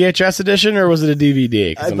edition, VHS edition, or was it a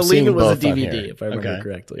DVD? I believe it was a DVD, if I remember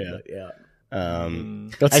correctly. Yeah. But yeah.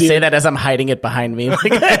 I say that as I'm hiding it behind me. Sure.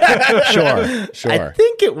 I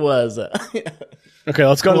think it was. Okay,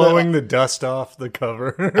 let's go blowing the dust off the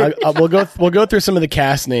cover. We'll go through some of the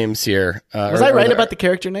cast names here. Was I right about the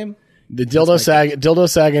character name? The Dildo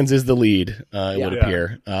Saggins is the lead. It would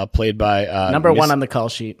appear, played by number one on the call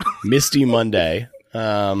sheet, Misty Monday.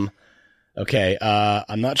 Okay,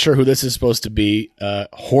 I'm not sure who this is supposed to be.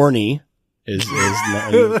 Horny is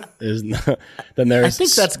then there's. I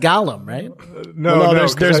think that's Gollum, right? No,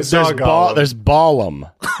 there's Ballum, Ballem.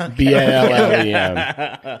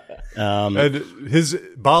 And his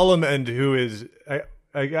Ballum, and who is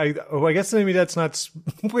I guess maybe that's not.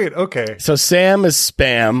 Wait, okay. So Sam is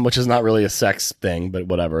Spam, which is not really a sex thing, but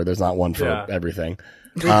whatever. There's not one for everything.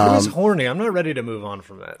 Wait, who is horny? I'm not ready to move on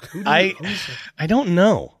from that. I don't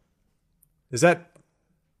know. Is that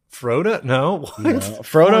Frodo? No, what? No.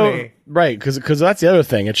 Frodo, horny. Right? Because that's the other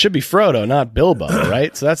thing. It should be Frodo, not Bilbo,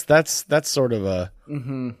 right? So that's sort of a.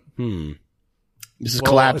 This is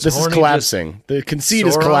This is collapsing. The conceit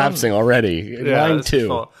is collapsing already. Line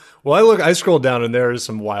 2. Well, I scrolled down and there is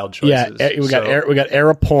some wild choices. Yeah, we got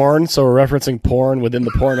era porn, so we're referencing porn within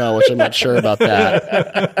the porno, which I'm not sure about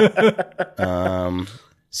that.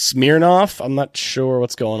 Smirnoff, I'm not sure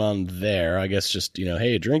what's going on there. I guess just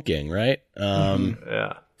hey, drinking, right?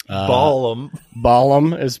 Yeah. Ballum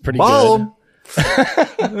is pretty good.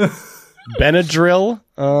 Benadryl.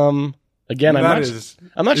 Again, I'm not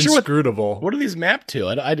sure what are these mapped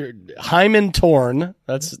to. Hymen Torn.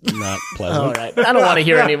 That's not pleasant. All right, I don't want to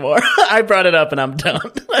hear anymore. I brought it up and I'm done.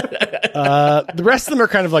 The rest of them are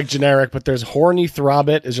kind of like generic, but there's Horny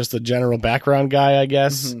Throbbit is just a general background guy, I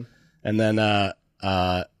guess, and then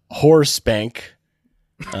Horsespank.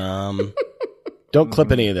 Don't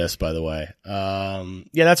clip any of this, by the way.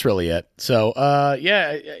 Yeah, that's really it. So,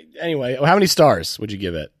 anyway, how many stars would you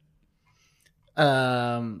give it?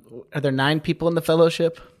 Are there 9 people in the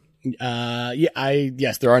fellowship?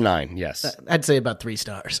 Yes, there are 9. Yes, I'd say about 3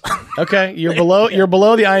 stars. Okay, you're below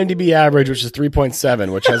the IMDb average, which is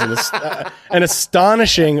 3.7, which has an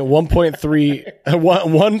astonishing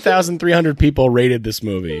 1,300 people rated this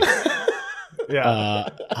movie. Yeah,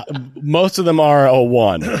 most of them are a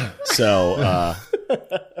 1. So,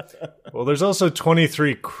 well, there's also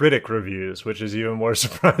 23 critic reviews, which is even more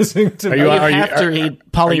surprising to me. You have to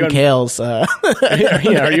read Pauline Kael's. Are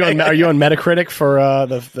you on Metacritic for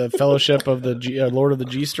the Fellowship of the Lord of the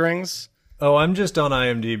G Strings? Oh, I'm just on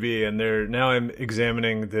IMDb, and I'm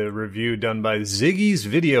examining the review done by Ziggy's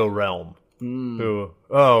Video Realm.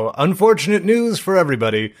 Unfortunate news for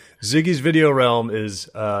everybody. Ziggy's Video Realm is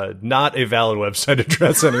not a valid website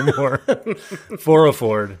address anymore for a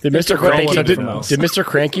Ford. Did Mr.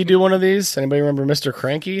 Cranky do one of these? Anybody remember Mr.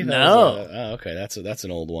 Cranky? No. Okay, that's an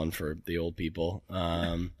old one for the old people.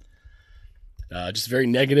 Just very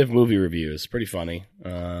negative movie reviews. Pretty funny.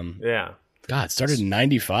 Yeah. God, it started in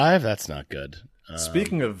 95? That's not good.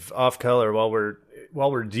 Speaking of off color, while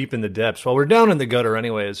we're deep in the depths, while we're down in the gutter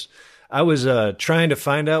anyways, I was trying to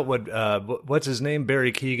find out what's his name,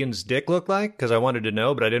 Barry Keoghan's dick looked like, because I wanted to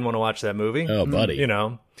know, but I didn't want to watch that movie. Oh, buddy.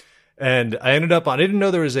 And I ended up I didn't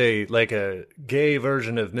know there was a gay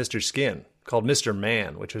version of Mr. Skin called Mr.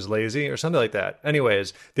 Man, which was lazy or something like that.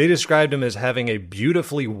 Anyways, they described him as having a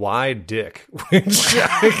beautifully wide dick, which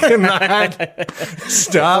I cannot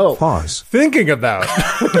stop thinking about.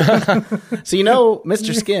 So,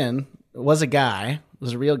 Mr. Skin was a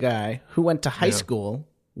real guy who went to high school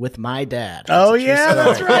with my dad.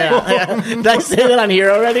 That's right. Did I say that on here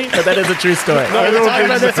already? But that is a true story. No, I talked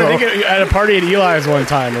about this, I think, at a party at Eli's one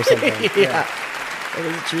time or something. Yeah. It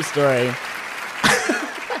is a true story.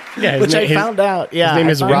 Yeah, which I found out. Yeah, his name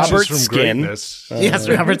is Robert Skin. Yes,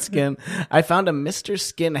 Robert Skin. I found a Mr.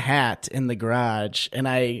 Skin hat in the garage, and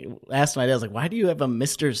I asked my dad, I was like, why do you have a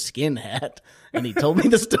Mr. Skin hat? And he told me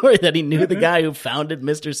the story that he knew the guy who founded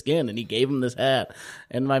Mr. Skin, and he gave him this hat.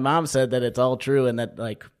 And my mom said that it's all true, and that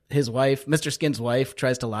his wife, Mr. Skin's wife,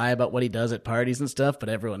 tries to lie about what he does at parties and stuff, but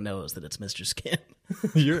everyone knows that it's Mr. Skin.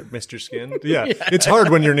 You're Mr. Skin? Yeah. It's hard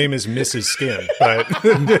when your name is Mrs. Skin, but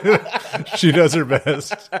she does her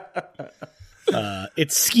best.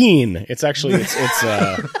 It's Skeen. It's actually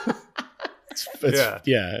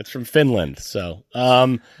it's from Finland. So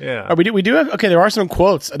we do have there are some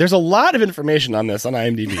quotes. There's a lot of information on this on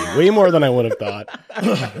IMDb, way more than I would have thought.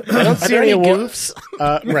 I don't see any goofs.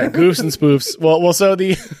 Right, goofs and spoofs. Well, so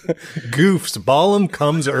the goofs. Ballum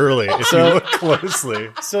comes early. If you look closely.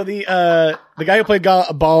 So the guy who played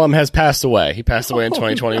Ballum has passed away. He passed away in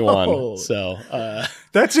 2021. No. So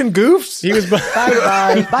that's in Goofs. He was bye.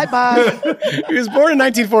 He was born in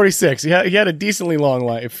 1946. He had a decently long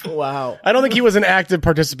life. Wow. I don't think he was an active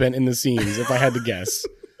participant in the scenes, if I had to guess.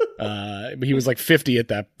 But he was like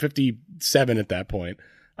 57 at that point.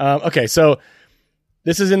 Okay, so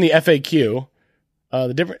this is in the FAQ.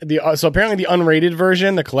 So apparently the unrated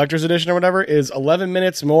version, the collector's edition or whatever, is 11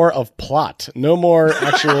 minutes more of plot. No more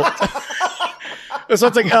actual. So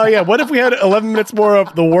it's like, oh yeah, what if we had 11 minutes more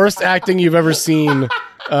of the worst acting you've ever seen,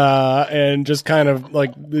 and just kind of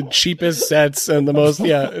like the cheapest sets and the most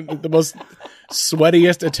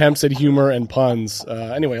sweatiest attempts at humor and puns.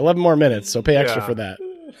 Anyway, 11 more minutes, so pay extra for that.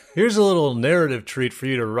 Here's a little narrative treat for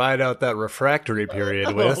you to ride out that refractory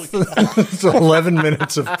period with. It's 11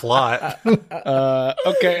 minutes of plot.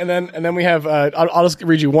 Okay, and then we have. I'll just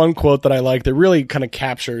read you one quote that I like that really kind of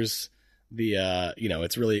captures the.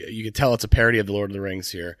 It's really, you can tell it's a parody of the Lord of the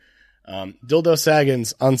Rings here. Dildo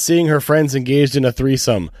Saggins, on seeing her friends engaged in a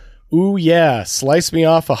threesome. Ooh yeah, slice me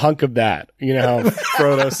off a hunk of that. You know how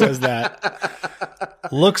Frodo says that.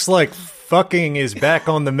 Looks like fucking is back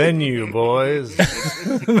on the menu, boys.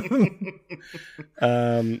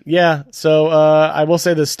 So I will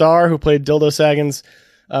say the star who played Dildo Saggins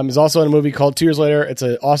is also in a movie called 2 Years Later. It's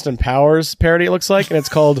an Austin Powers parody, it looks like, and it's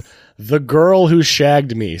called The Girl Who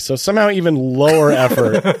Shagged Me. So somehow even lower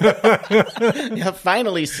effort. Yeah,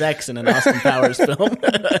 finally sex in an Austin Powers film.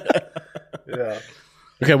 Yeah.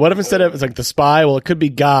 Okay, what if instead of it's like The Spy? Well, it could be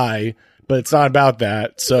Guy, but it's not about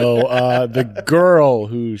that. So the girl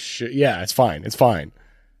who it's fine. It's fine.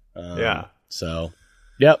 Yeah. So,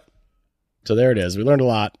 yep. So there it is. We learned a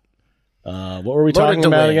lot. What were we Lord talking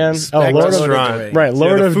of the about Wings. again? Oh, Lord of Restaurant. Right,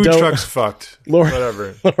 Lord the of food Dough. truck's fucked.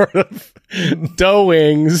 Whatever. Lord of Dough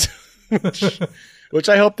Wings. Which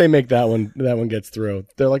I hope they make that one gets through.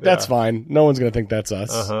 They're like, that's fine. No one's gonna think that's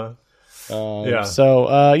us. Yeah. So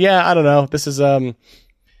I don't know. This is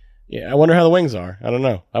I wonder how the wings are. I don't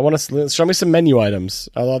know. I want to show me some menu items.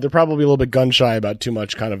 Although they're probably a little bit gun shy about too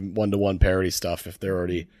much kind of one-to-one parody stuff. If they're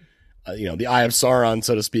already, the Eye of Sauron,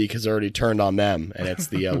 so to speak, has already turned on them, and it's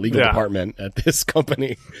the legal department at this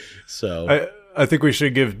company. So I think we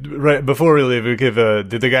should give, right before we leave,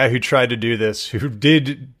 the guy who tried to do this, who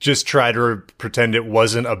did just try to pretend it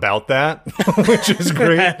wasn't about that, which is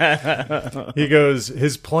great. He goes,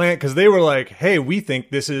 his plan, because they were like, hey, we think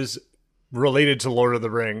this is related to Lord of the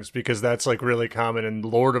Rings because that's like really common, and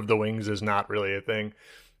Lord of the Wings is not really a thing.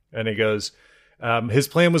 And he goes, his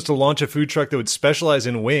plan was to launch a food truck that would specialize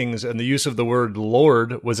in wings, and the use of the word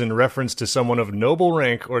Lord was in reference to someone of noble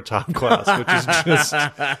rank or top class, which is just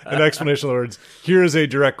an explanation of the words. Here is a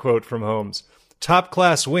direct quote from Holmes. Top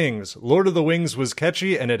class wings. Lord of the Wings was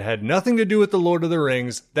catchy, and it had nothing to do with the Lord of the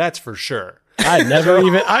Rings. That's for sure. I'd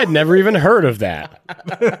never even heard of that.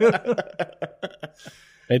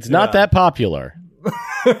 It's not that popular.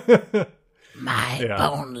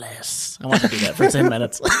 Boneless. I want to do that for 10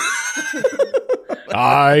 minutes.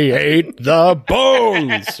 I ate the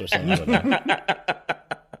bones or something.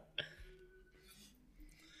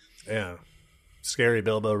 Yeah. Scary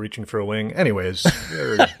Bilbo reaching for a wing. Anyways.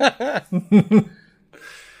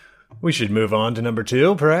 We should move on to number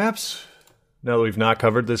 2, perhaps, now that we've not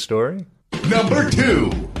covered this story. Number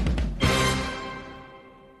 2.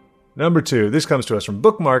 Number 2, this comes to us from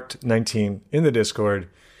Bookmarked19 in the Discord.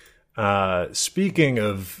 Speaking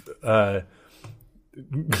of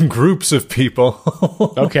groups of people.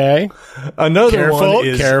 Okay. Another one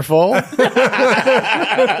is... Careful.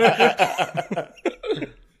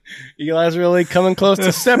 You guys really coming close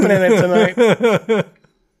to stepping in it tonight.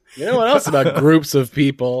 You know what else about groups of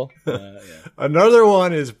people? Another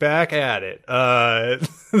one is back at it.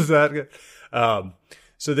 Is that good?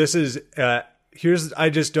 So this is... here's, I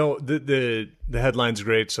just don't, the headline's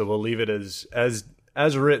great, so we'll leave it as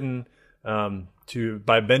written,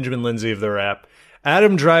 by Benjamin Lindsay of The Wrap.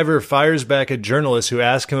 Adam Driver fires back at journalists who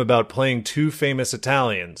ask him about playing 2 famous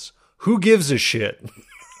Italians. Who gives a shit?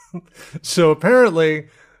 So apparently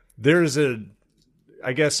there's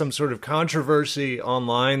I guess some sort of controversy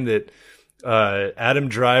online that, Adam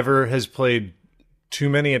Driver has played too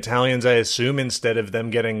many Italians, I assume, instead of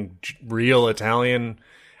them getting real Italian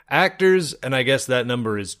actors, and I guess that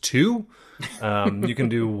number is 2. You can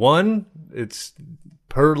do 1. It's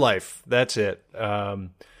per life. That's it.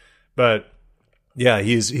 But yeah,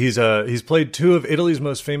 he's played 2 of Italy's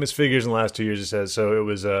most famous figures in the last 2 years. It says so. It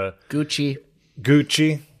was Gucci.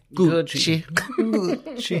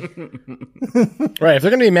 Right. If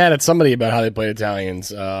they're going to be mad at somebody about how they play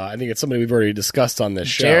Italians, I think it's somebody we've already discussed on this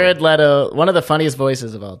show. Jared Leto, one of the funniest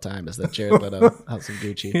voices of all time, is that Jared Leto, House of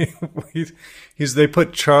Gucci. They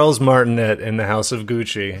put Charles Martinet in the House of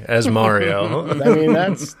Gucci as Mario.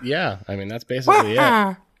 That's basically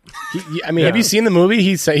it. Have you seen the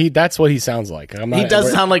movie? That's what he sounds like. He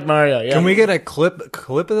does sound like Mario. Yeah. Can we get a clip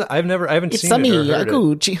of that? I haven't seen it or heard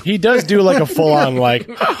Gucci. He does do like a full on like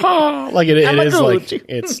it is like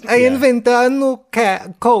it's. I invent a new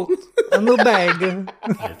coat, a new bag.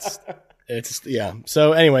 It's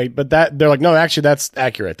So anyway, but they're like, no, actually, that's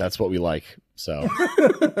accurate. That's what we like. So,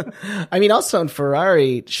 I mean, also in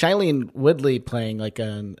Ferrari, Shailene Woodley playing like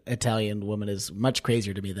an Italian woman is much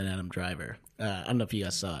crazier to me than Adam Driver. I don't know if you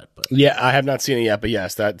guys saw it, but yeah, I have not seen it yet, but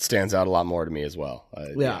yes, that stands out a lot more to me as well.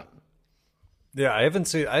 Yeah, I haven't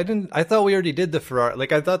seen. I thought we already did the Ferrari.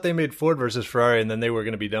 Like, I thought they made Ford versus Ferrari, and then they were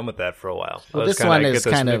going to be done with that for a while. Well, this one is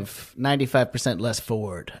kind of 95% less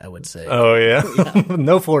Ford, I would say. Oh yeah,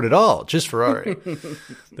 no Ford at all, just Ferrari.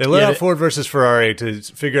 They let out Ford versus Ferrari to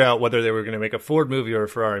figure out whether they were going to make a Ford movie or a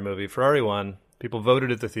Ferrari movie. Ferrari won. People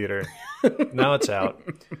voted at the theater. Now it's out.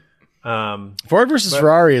 Ford versus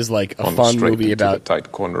Ferrari is like a fun movie about the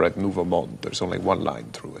tight corner at Nouveau Monde. There's only one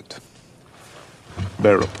line through it.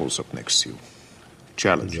 Barrow pulls up next to you.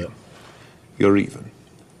 Challenge you. You're even.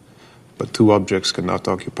 But two objects cannot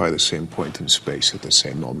occupy the same point in space at the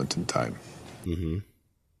same moment in time. Mm-hmm.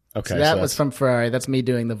 Okay, so that was from Ferrari. That's me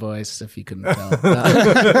doing the voice, if you couldn't tell.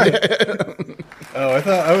 Oh, I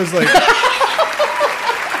thought I was like.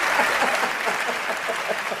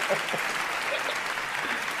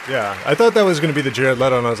 Yeah, I thought that was going to be the Jared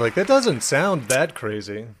Leto, and I was like, that doesn't sound that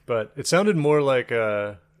crazy, but it sounded more like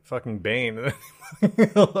fucking Bane.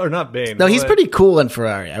 Or not Bane. No, he's pretty cool in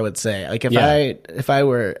Ferrari, I would say. Like if I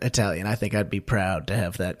were Italian, I think I'd be proud to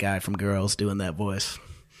have that guy from Girls doing that voice.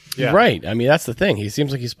 Yeah. Right. I mean, that's the thing. He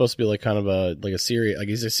seems like he's supposed to be like kind of a serious, like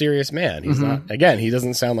he's a serious man. He's not. Again, he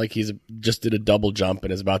doesn't sound like he's just did a double jump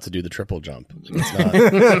and is about to do the triple jump. It's not.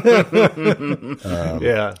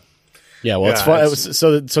 Yeah. Yeah. Well, it's fun.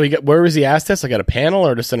 So he got, where was he asked this? Like at a panel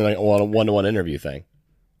or just in like a one-to-one interview thing?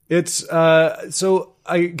 It's so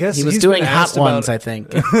I guess he was doing Hot Ones, I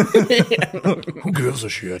think. Who gives a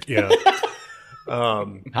shit? Yeah.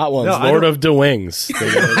 Hot Ones, Lord of the Wings.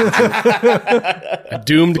 A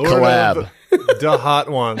doomed Lord collab. The Hot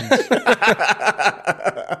Ones.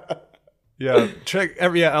 Yeah.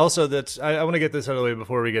 Also, that's I want to get this out of the way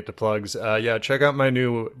before we get to plugs. Check out my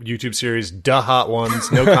new YouTube series, The Hot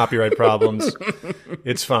Ones. No copyright problems.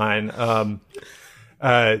 It's fine.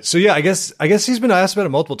 I guess he's been asked about it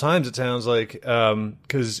multiple times. It sounds like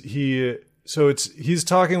because he's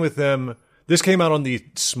talking with them. This came out on the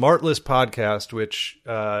Smartless podcast, which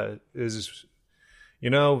is,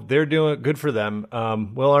 they're doing good for them.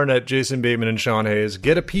 Will Arnett, Jason Bateman, and Sean Hayes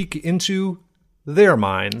get a peek into their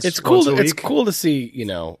minds. It's cool. It's cool to see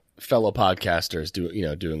fellow podcasters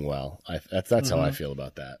doing well. That's how I feel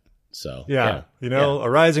about that. So a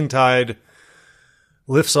rising tide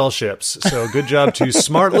lifts all ships. So good job to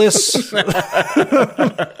Smartless.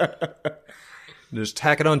 Just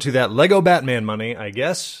tack it onto that Lego Batman money, I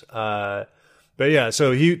guess. But yeah,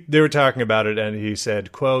 so they were talking about it, and he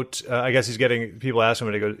said, "quote I guess he's getting people ask him,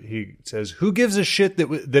 and he says, "Who gives a shit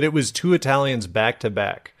that it was two Italians back to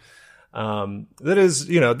back?" That is,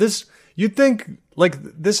 this you'd think like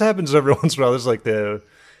this happens every once in a while. This is like I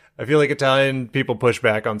feel like Italian people push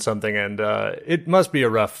back on something, and it must be a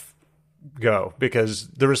rough go because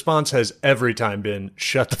the response has every time been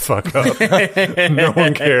shut the fuck up. No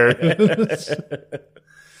one cared.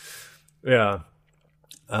 Yeah.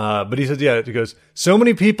 But he said, he goes, so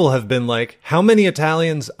many people have been like, how many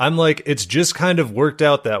Italians? I'm like, it's just kind of worked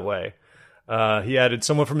out that way. He added,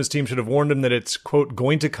 someone from his team should have warned him that it's, quote,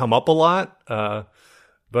 going to come up a lot.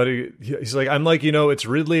 But he's like, I'm like, it's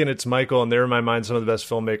Ridley and it's Michael, and they're in my mind some of the best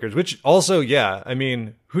filmmakers, which also, I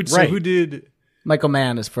mean, who did... Michael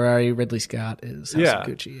Mann is Ferrari, Ridley Scott is House of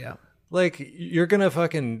Gucci, yeah. Like, you're going to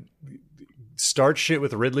fucking start shit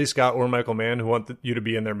with Ridley Scott or Michael Mann who want you to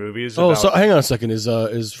be in their movies. So hang on a second. Is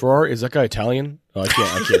Ferrari, is that guy Italian? Oh, I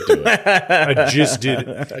can't do it. I just did.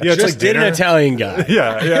 Yeah, it's like did an Italian guy.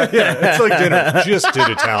 Yeah. It's like dinner. Just did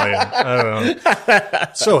Italian. I don't know.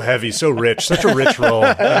 So heavy, so rich. Such a rich role.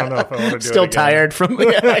 I don't know if I want to do Still it again. tired from...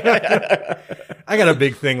 I got a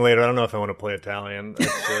big thing later. I don't know if I want to play Italian.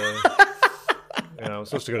 I'm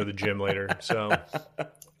supposed to go to the gym later. So,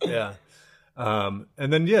 yeah. And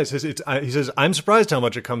then, he says, I'm surprised how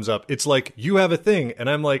much it comes up. It's like, you have a thing. And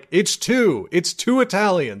I'm like, it's two. It's two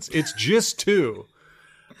Italians. It's just two.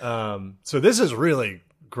 So this is really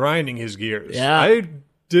grinding his gears. Yeah. I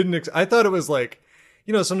thought it was like,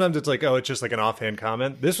 sometimes it's like, oh, it's just like an offhand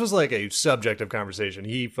comment. This was like a subject of conversation.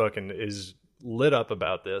 He fucking is lit up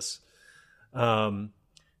about this.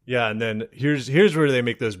 Yeah, and then here's where they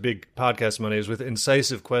make those big podcast monies with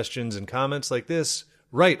incisive questions and comments like this.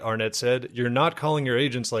 Right, Arnett said, you're not calling your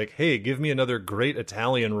agents like, hey, give me another great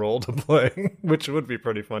Italian role to play, which would be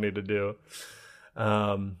pretty funny to do.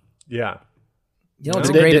 Yeah. It's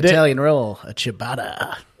a great Italian role, a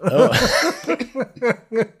ciabatta. Oh.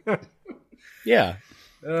 Yeah.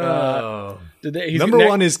 Number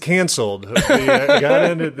one is canceled. We got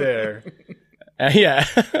ended there. Yeah.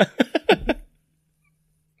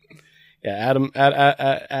 Yeah,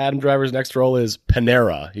 Adam Driver's next role is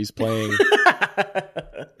Panera. He's playing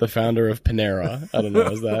the founder of Panera. I don't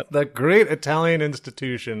know, is that the great Italian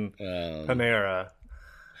institution, Panera?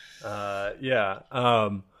 No,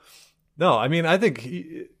 I mean, I think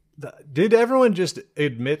did everyone just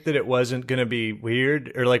admit that it wasn't going to be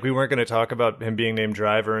weird, or like we weren't going to talk about him being named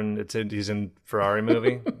Driver and he's in Ferrari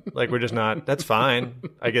movie? Like we're just not. That's fine,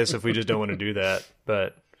 I guess, if we just don't want to do that,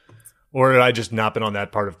 but. Or had I just not been on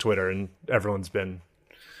that part of Twitter and everyone's been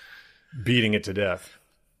beating it to death?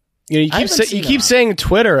 You know, you keep saying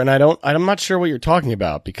Twitter, and I'm not sure what you're talking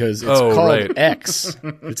about because it's called X.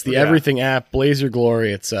 It's the everything app, blaze your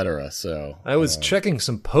glory, etc. So I was checking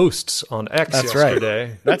some posts on X yesterday.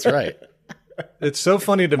 Right. That's right. It's so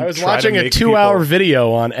funny to. I was watching a 2-hour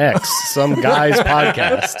video on X, some guy's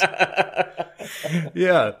podcast.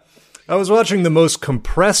 Yeah. I was watching the most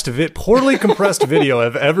poorly compressed video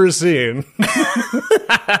I've ever seen.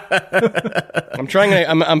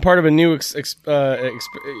 I'm part of a new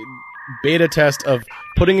beta test of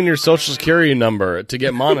putting in your social security number to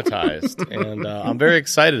get monetized, and I'm very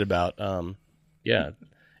excited about.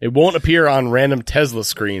 It won't appear on random Tesla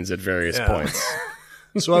screens at various points.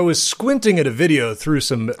 So I was squinting at a video through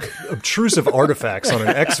some obtrusive artifacts on an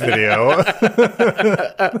X video.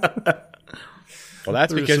 Well,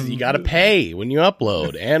 that's because you got to pay when you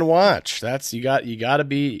upload and watch. That's you got to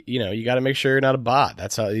be, you got to make sure you're not a bot.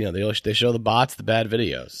 That's how, they show the bots the bad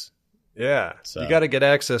videos. Yeah. So you got to get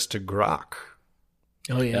access to Grok.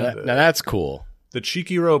 Oh yeah. Now that's cool. The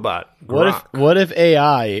cheeky robot. Grok. What if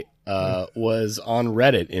AI was on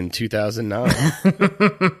Reddit in 2009?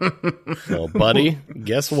 Well, buddy,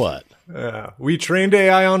 guess what? We trained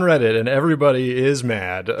AI on Reddit, and everybody is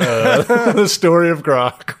mad. The story of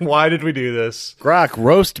Grok. Why did we do this? Grok,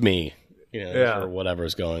 roast me. Or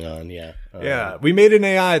whatever's going on. Yeah. We made an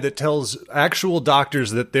AI that tells actual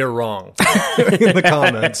doctors that they're wrong in the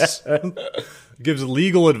comments. Gives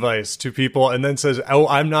legal advice to people, and then says, "Oh,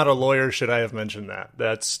 I'm not a lawyer. Should I have mentioned that?"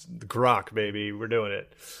 That's Grok, baby. We're doing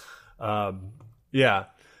it. Yeah.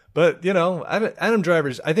 But, Adam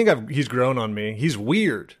Driver's, I think he's grown on me. He's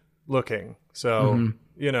weird looking. So,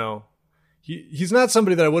 he's not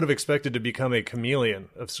somebody that I would have expected to become a chameleon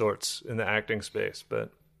of sorts in the acting space,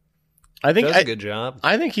 but I think does a good job.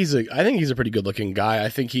 I think he's a pretty good looking guy. I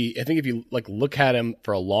think if you look at him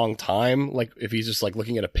for a long time, like if he's just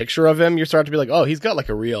looking at a picture of him, you're starting to be like, oh, he's got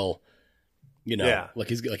a real, like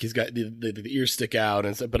he's got the ears stick out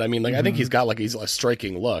and stuff. But I mean, I think he's got he's a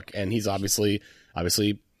striking look, and he's obviously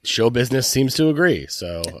show business seems to agree.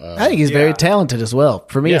 So I think he's very talented as well.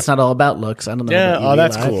 For me, it's not all about looks. I don't know. Yeah,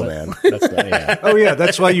 that's cool, man. That's yeah. Oh yeah,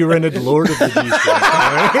 that's why you rented Lord of the G-Strings.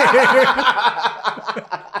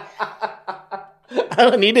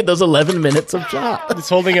 I needed those 11 minutes of shot. It's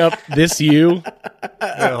holding up this you.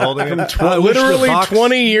 Holding it literally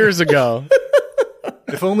 20 years ago.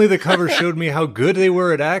 If only the cover showed me how good they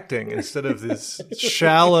were at acting instead of this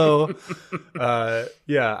shallow.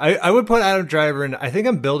 I would put Adam Driver in. I think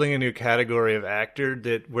I'm building a new category of actor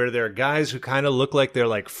where there are guys who kind of look like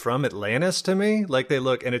they're from Atlantis to me. Like they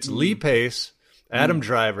look, and it's Lee Pace, Adam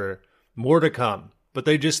Driver, more to come. But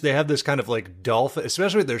they have this kind of dolphin,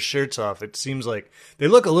 especially with their shirts off. It seems like they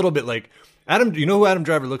look a little bit like Adam. You know who Adam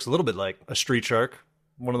Driver looks a little bit like? A street shark.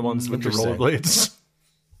 One of the ones with the rollerblades.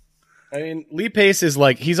 I mean, Lee Pace is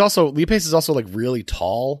also really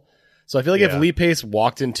tall. So I feel like if Lee Pace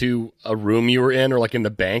walked into a room you were in, or in the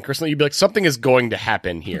bank or something, you'd be like, something is going to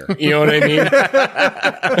happen here. You know what I mean?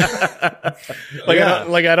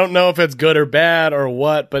 I don't know if it's good or bad or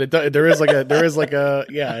what, but it's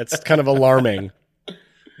kind of alarming.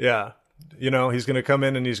 Yeah. He's going to come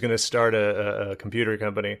in and he's going to start a computer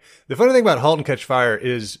company. The funny thing about *Halt and Catch Fire*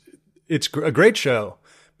 is it's a great show.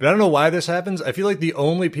 But I don't know why this happens. I feel like the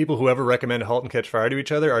only people who ever recommend *Halt and Catch Fire* to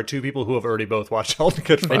each other are two people who have already both watched *Halt and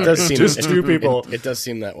Catch Fire*. It does seem just two people. It does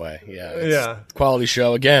seem that way. Yeah. Quality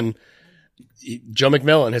show. Again, Joe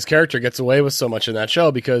McMillan, his character gets away with so much in that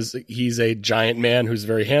show because he's a giant man who's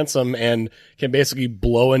very handsome and can basically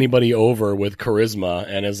blow anybody over with charisma.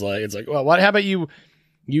 And well, how about you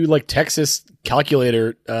Texas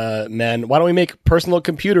calculator men? Why don't we make personal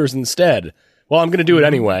computers instead? Well, I'm going to do it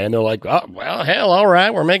anyway. And they're like, oh, well, hell, all right. I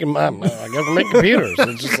guess we're making computers.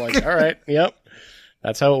 And it's just all right. Yep.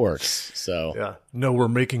 That's how it works. So, yeah. No, we're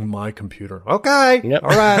making my computer. Okay. Yep.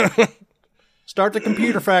 All right. Start the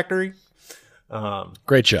computer factory.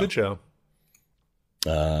 Great show. Good show.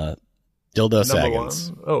 Dildo Saggins.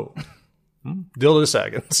 Dildo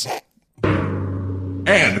Saggins.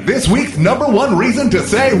 And this week's number one reason to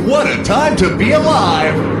say what a time to be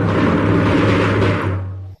alive.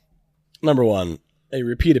 Number one, a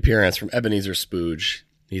repeat appearance from Ebenezer Spooge.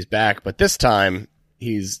 He's back, but this time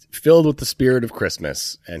he's filled with the spirit of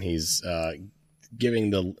Christmas, and he's getting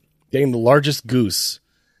the largest goose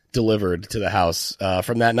delivered to the house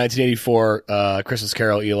from that 1984 Christmas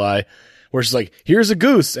Carol, Eli, where she's like, here's a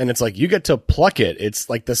goose, and it's like, you get to pluck it. It's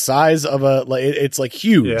like the size of it's like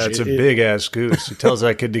huge. Yeah, it's a big-ass goose. He tells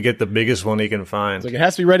that kid to get the biggest one he can find. It's like, it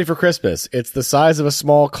has to be ready for Christmas. It's the size of a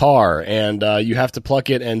small car, and you have to pluck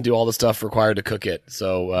it and do all the stuff required to cook it.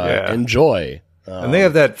 So enjoy. And they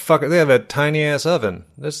have that tiny-ass oven.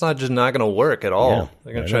 That's not going to work at all. Yeah,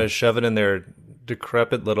 They're going to try to shove it in their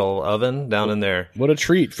decrepit little oven down in there. What a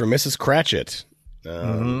treat for Mrs. Cratchit.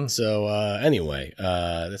 So anyway,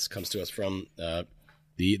 this comes to us from the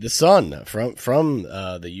Sun from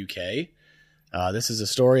the UK. This is a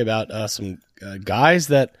story about some guys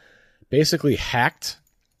that basically hacked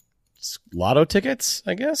lotto tickets,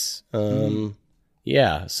 I guess.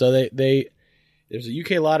 Yeah, so they there's a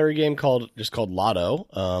UK lottery game called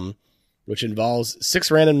Lotto, which involves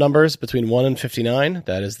 6 random numbers between 1 and 59.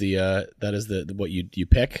 That is the what you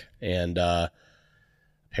pick, and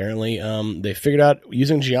apparently, they figured out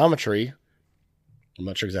using geometry. I'm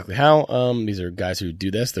not sure exactly how. These are guys who do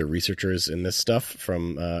this. They're researchers in this stuff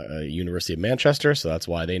from University of Manchester, so that's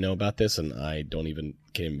why they know about this, and I can't even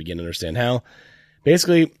begin to understand how.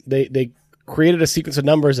 Basically, they created a sequence of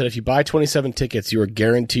numbers that if you buy 27 tickets, you are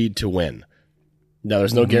guaranteed to win. Now,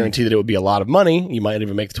 there's no guarantee that it would be a lot of money. You might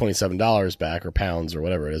even make the $27 back, or pounds, or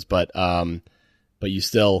whatever it is, but you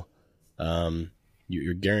still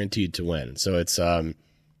you're guaranteed to win. So it's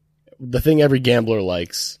the thing every gambler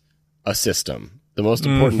likes, a system. The most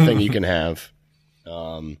important thing you can have.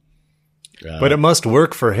 But it must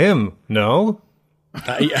work for him, no?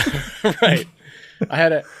 Yeah, right. I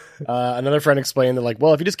had another friend explain that, like,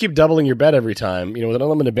 well, if you just keep doubling your bet every time, with an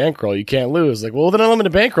unlimited bankroll, you can't lose. Like, well, with an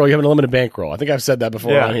unlimited bankroll, you have an unlimited bankroll. I think I've said that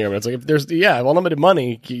before on here, but it's like, if there's, unlimited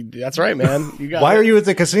money, that's right, man. You got Why it. are you at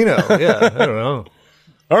the casino? Yeah, I don't know.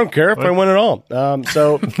 I don't care if I win at all.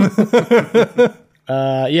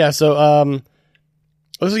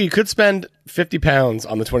 Looks like you could spend £50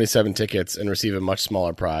 on the 27 tickets and receive a much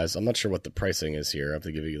smaller prize. I'm not sure what the pricing is here. I have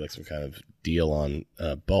to give you like some kind of deal on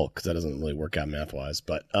bulk, because that doesn't really work out math wise.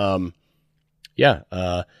 But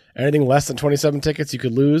anything less than 27 tickets you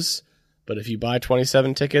could lose. But if you buy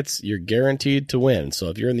 27 tickets, you're guaranteed to win. So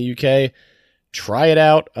if you're in the UK, try it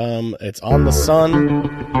out. It's on the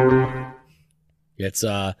Sun. It's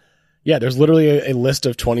there's literally a list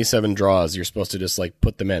of 27 draws. You're supposed to just like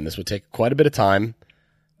put them in. This would take quite a bit of time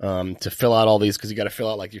to fill out all these, because you got to fill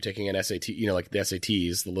out like you're taking an SAT, like the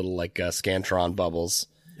SATs, the little like Scantron bubbles.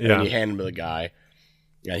 Yeah. And you hand them to the guy,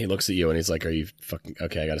 and he looks at you and he's like, "Are you fucking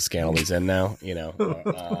okay? I got to scan all these in now."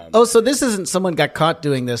 So this isn't someone got caught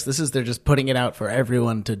doing this. This is they're just putting it out for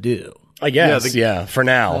everyone to do. I guess. For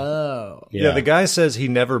now. Oh. Yeah, the guy says he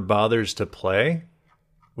never bothers to play,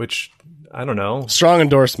 which I don't know. Strong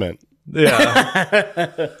endorsement. Yeah.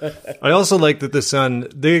 I also like that the Sun,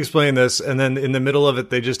 they explain this, and then in the middle of it,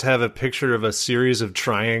 they just have a picture of a series of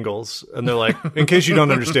triangles, and they're like, in case you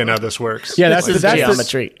don't understand how this works. Yeah, that's the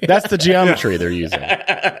geometry. That's the geometry they're using.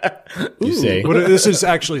 You see. But this is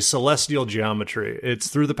actually celestial geometry. It's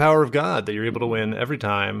through the power of God that you're able to win every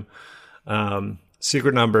time.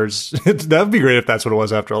 Secret numbers. That would be great if that's what it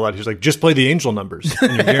was after all that. He's like, just play the angel numbers,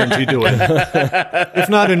 and you're guaranteed to win. If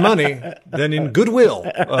not in money, then in goodwill.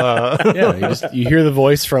 You hear the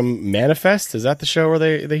voice from Manifest. Is that the show where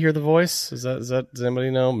they hear the voice? Does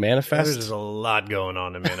anybody know Manifest? There's a lot going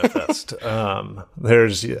on in Manifest.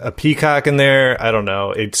 There's a peacock in there. I don't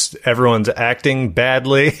know. It's everyone's acting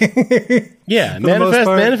badly. Yeah,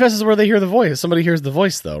 Manifest is where they hear the voice. Somebody hears the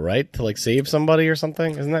voice though, right? To like save somebody or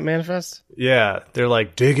something. Isn't that Manifest? Yeah, they're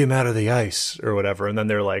like, dig him out of the ice or whatever, and then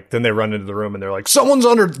they're like, then they run into the room and they're like, someone's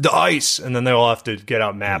under the ice, and then they all have to get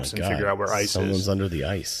out maps and figure out where ice is. Someone's under the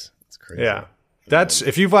ice. It's crazy. Yeah, that's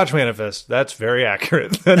if you've watched Manifest, that's very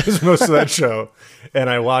accurate. That is most of that show, and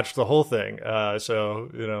I watched the whole thing.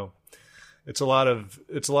 So it's a lot of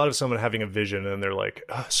someone having a vision, and they're like,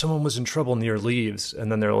 someone was in trouble near leaves, and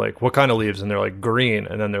then they're like, what kind of leaves? And they're like, green,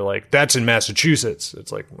 and then they're like, that's in Massachusetts.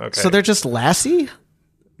 It's like, okay, so they're just Lassie.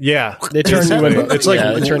 Yeah, they turn you into. It's like,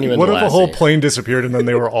 they turn you into what if Lassie. a whole plane disappeared and then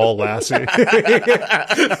they were all Lassie?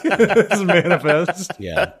 It's Manifest.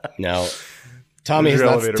 Yeah. Now, Tommy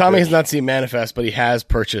has not seen Manifest, but he has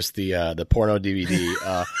purchased the porno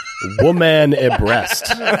DVD, Woman Abreast.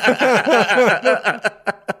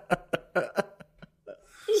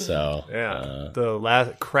 So yeah, the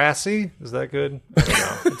last Crassy, is that good? I don't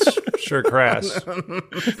know. It's Sure, crass.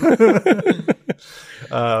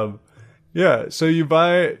 Yeah, so you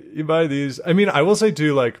buy these. I mean, I will say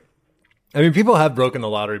too, like, I mean, people have broken the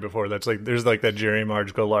lottery before. That's like, there's like that Jerry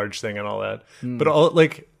Marge go large thing and all that. But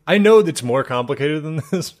like, I know it's more complicated than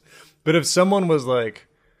this. But if someone was like,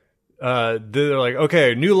 they're like,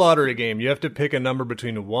 okay, new lottery game, you have to pick a number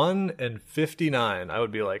between 1 and 59. I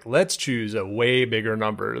would be like, let's choose a way bigger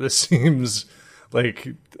number. This seems like,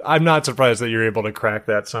 I'm not surprised that you're able to crack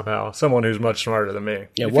that somehow. Someone who's much smarter than me.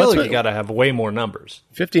 Yeah, I feel like you got to have way more numbers.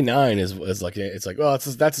 59 is like, it's like, well,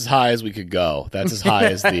 that's as high as we could go. That's as high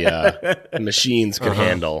as the machines could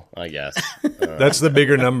handle, I guess. That's the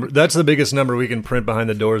bigger number. That's the biggest number we can print behind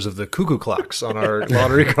the doors of the cuckoo clocks on our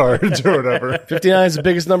lottery cards or whatever. 59 is the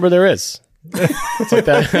biggest number there is. It's like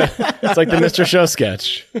that. It's like the Mr. Show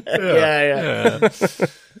sketch. Yeah.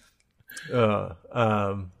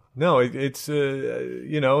 No, it's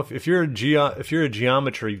you know, if you're a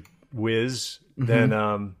geometry whiz,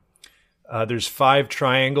 then there's 5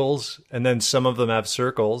 triangles, and then some of them have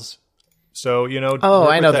circles. So, you know. Oh,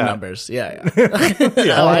 I know the that. numbers. Yeah. I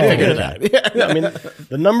figured it out. Yeah. I mean,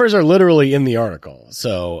 the numbers are literally in the article.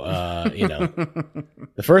 So, you know,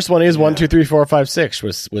 the first one is 1, 2, 3, 4, 5, 6,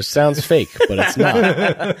 which sounds fake, but it's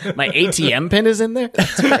not. My ATM pin is in there.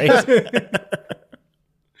 That's crazy.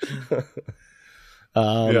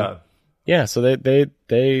 Yeah. So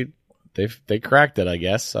they cracked it, I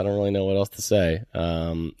guess. I don't really know what else to say.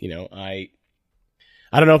 You know,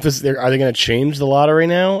 I don't know if are they going to change the lottery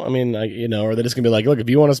now? I mean, you know, or are they just going to be like, look, if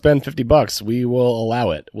you want to spend $50, we will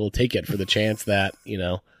allow it. We'll take it for the chance that, you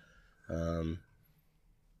know,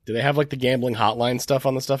 do they have like the gambling hotline stuff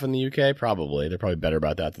on the stuff in the UK? Probably. They're probably better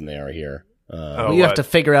about that than they are here. Well, you have to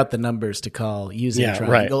figure out the numbers to call using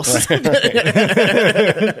triangles. Right.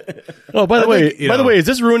 Oh, by the way, is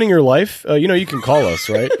this ruining your life? You know, you can call us,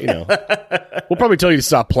 right? You know, we'll probably tell you to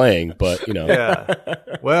stop playing, but you know. Yeah.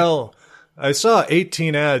 Well, I saw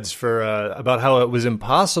 18 ads for about how it was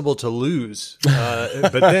impossible to lose,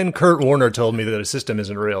 but then Kurt Warner told me that the system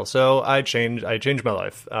isn't real, so I changed my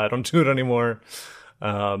life. I don't do it anymore.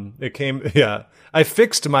 I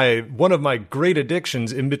fixed one of my great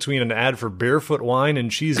addictions in between an ad for Barefoot Wine and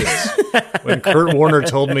Cheez-Its when Kurt Warner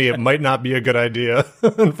told me it might not be a good idea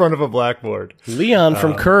in front of a blackboard. Leon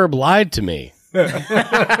from Curb lied to me.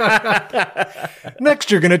 Next,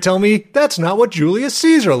 you're going to tell me that's not what Julius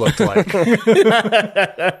Caesar looked like.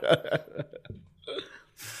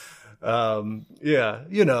 Yeah,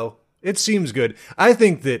 you know. It seems good. I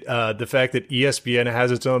think that the fact that ESPN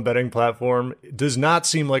has its own betting platform does not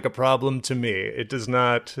seem like a problem to me. It does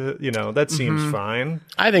not, you know, that seems fine.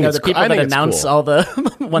 I think it's the people that announce all the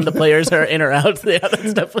when the players are in or out. Yeah,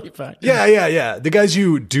 that's definitely fine. Yeah. The guys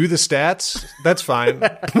who do the stats, that's fine.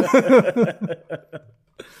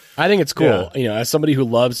 I think it's cool. Yeah. You know, as somebody who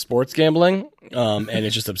loves sports gambling, and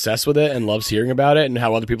is just obsessed with it and loves hearing about it and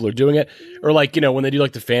how other people are doing it, or like, you know, when they do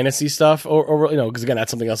like the fantasy stuff, or you know, because again,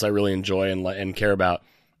 that's something else I really enjoy and care about.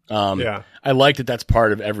 I like that that's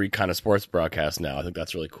part of every kind of sports broadcast now. I think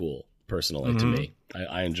that's really cool, personally, to me.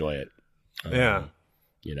 I enjoy it.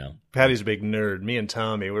 You know, Patty's a big nerd. Me and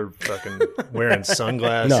Tommy, we're fucking wearing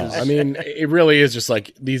sunglasses. No, I mean, it really is just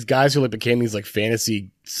like these guys who like became these like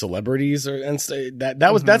fantasy celebrities, that's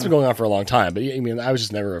been going on for a long time. But I mean, I was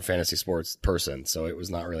just never a fantasy sports person, so it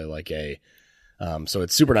was not really like a. So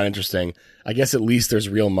it's super not interesting. I guess at least there's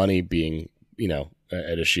real money being, you know,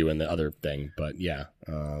 at issue in the other thing. But yeah,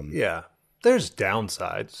 there's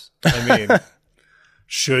downsides. I mean,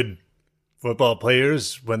 should football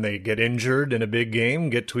players, when they get injured in a big game,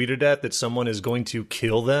 get tweeted at that someone is going to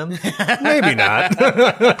kill them? Maybe not.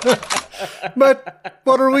 But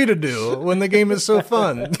what are we to do when the game is so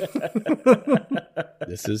fun?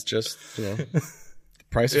 This is just, you know, the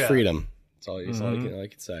price of freedom. That's all I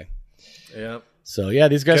can say. Yeah. So, yeah,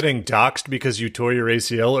 these guys... Getting doxxed because you tore your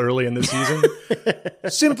ACL early in the season?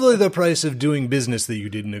 Simply the price of doing business that you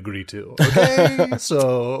didn't agree to. Okay?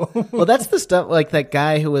 So... Well, that's the stuff, like that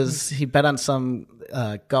guy he bet on some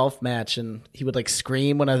golf match, and he would like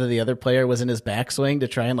scream whenever the other player was in his backswing to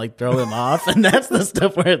try and like throw him off. And that's the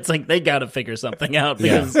stuff where it's like, they got to figure something out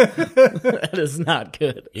because that is not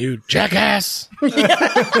good. You jackass!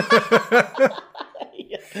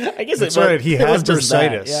 I guess that's right. He had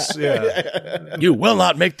bursitis. Yeah. You will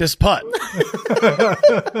not make this putt.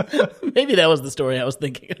 Maybe that was the story I was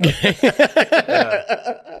thinking of.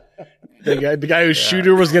 The guy whose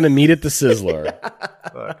shooter was going to meet at the Sizzler.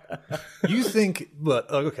 You think, but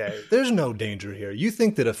okay, there's no danger here. You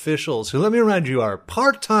think that officials, who, let me remind you, are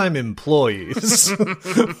part-time employees,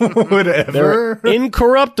 would ever... They're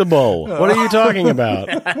incorruptible. What are you talking about?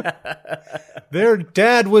 Their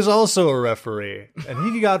dad was also a referee,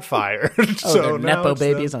 and he got fired. They're Nepo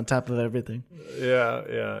babies on top of everything.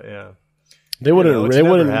 Yeah. They wouldn't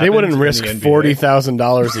risk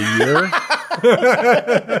 $40,000 a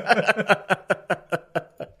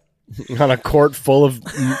year on a court full of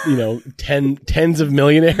tens of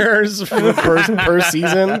millionaires per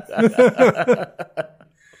season.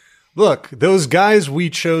 Look, those guys we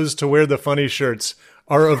chose to wear the funny shirts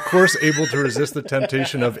are, of course, able to resist the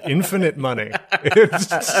temptation of infinite money.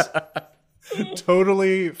 It's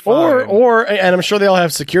totally fine. And I'm sure they all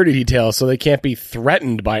have security details, so they can't be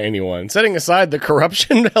threatened by anyone. Setting aside the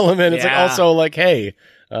corruption element, it's like also like, hey,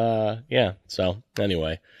 So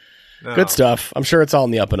anyway, good stuff. I'm sure it's all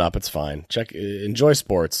in the up and up. It's fine. Enjoy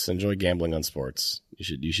sports. Enjoy gambling on sports.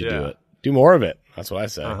 You should do it. Do more of it. That's what I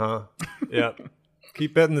say. Yeah.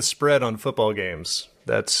 Keep betting the spread on football games.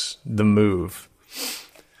 That's the move.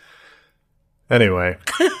 Anyway,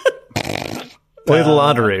 play the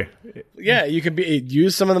lottery. Yeah, you could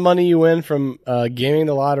use some of the money you win from gaming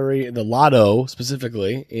the lottery, the lotto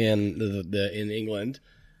specifically in England,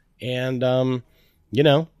 and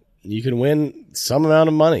you can win some amount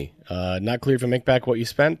of money. Not clear if you make back what you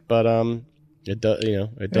spent, but it does.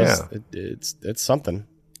 It does. Yeah. It's something.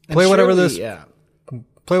 Play whatever this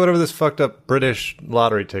fucked up British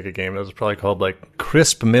lottery ticket game. It was probably called like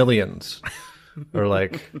Crisp Millions. Or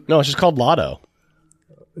like no, it's just called Lotto.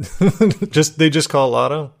 They just call it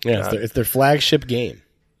Lotto? Yeah, it's their flagship game.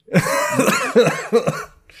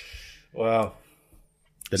 Wow.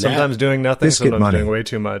 Sometimes doing nothing, biscuit sometimes money. Doing way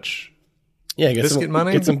too much. Yeah, get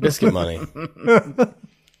some biscuit money.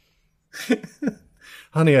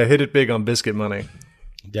 Honey, I hit it big on biscuit money.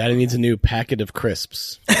 Daddy needs a new packet of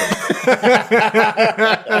crisps.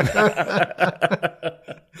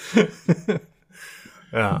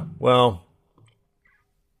 Yeah, well,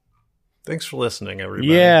 thanks for listening,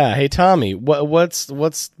 everybody. Yeah, hey Tommy, what's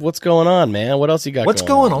going on, man? What else you got? What's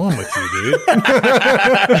going on with you, dude?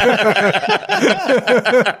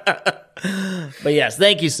 But yes,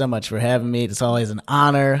 thank you so much for having me. It's always an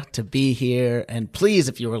honor to be here. And please,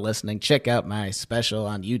 if you were listening, check out my special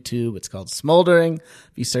on YouTube. It's called Smoldering.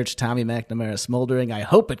 If you search Tommy McNamara Smoldering, I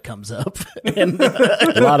hope it comes up. And,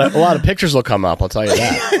 a lot of pictures will come up, I'll tell you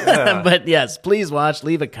that. Yeah. But yes, please watch,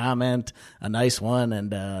 leave a comment, a nice one,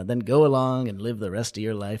 and then go along and live the rest of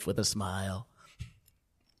your life with a smile.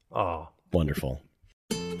 Oh, wonderful.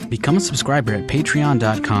 Become a subscriber at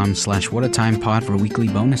patreon.com/whatatimepod for weekly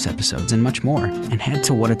bonus episodes and much more. And head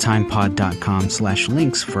to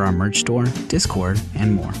whatatimepod.com/links for our merch store, Discord,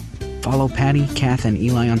 and more. Follow Patty, Kath, and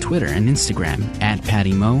Eli on Twitter and Instagram at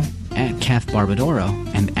PattyMo, at Kath Barbadoro,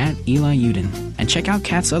 and at Eli Uden. And check out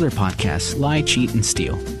Kath's other podcasts, Lie, Cheat, and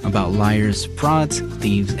Steal, about liars, frauds,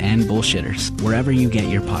 thieves, and bullshitters, wherever you get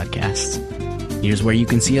your podcasts. Here's where you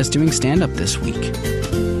can see us doing stand-up this week.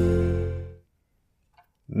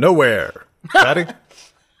 Nowhere. Patty?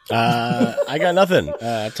 I got nothing.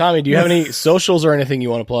 Tommy, do you have any socials or anything you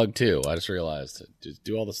want to plug too? I just realized. Just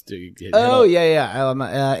do all this.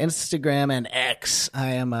 Yeah. Instagram and X.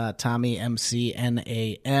 I am Tommy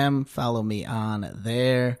MCNAM. Follow me on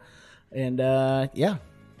there. And yeah.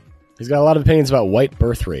 He's got a lot of opinions about white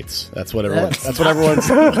birth rates. That's what everyone's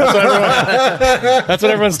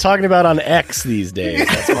talking about on X these days.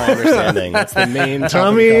 That's my understanding. That's the main topic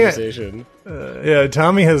of conversation.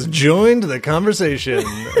 Tommy has joined the conversation.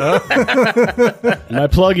 My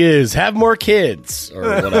plug is have more kids or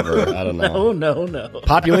whatever. I don't know. No.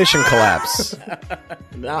 Population collapse.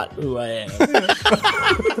 Not who I am.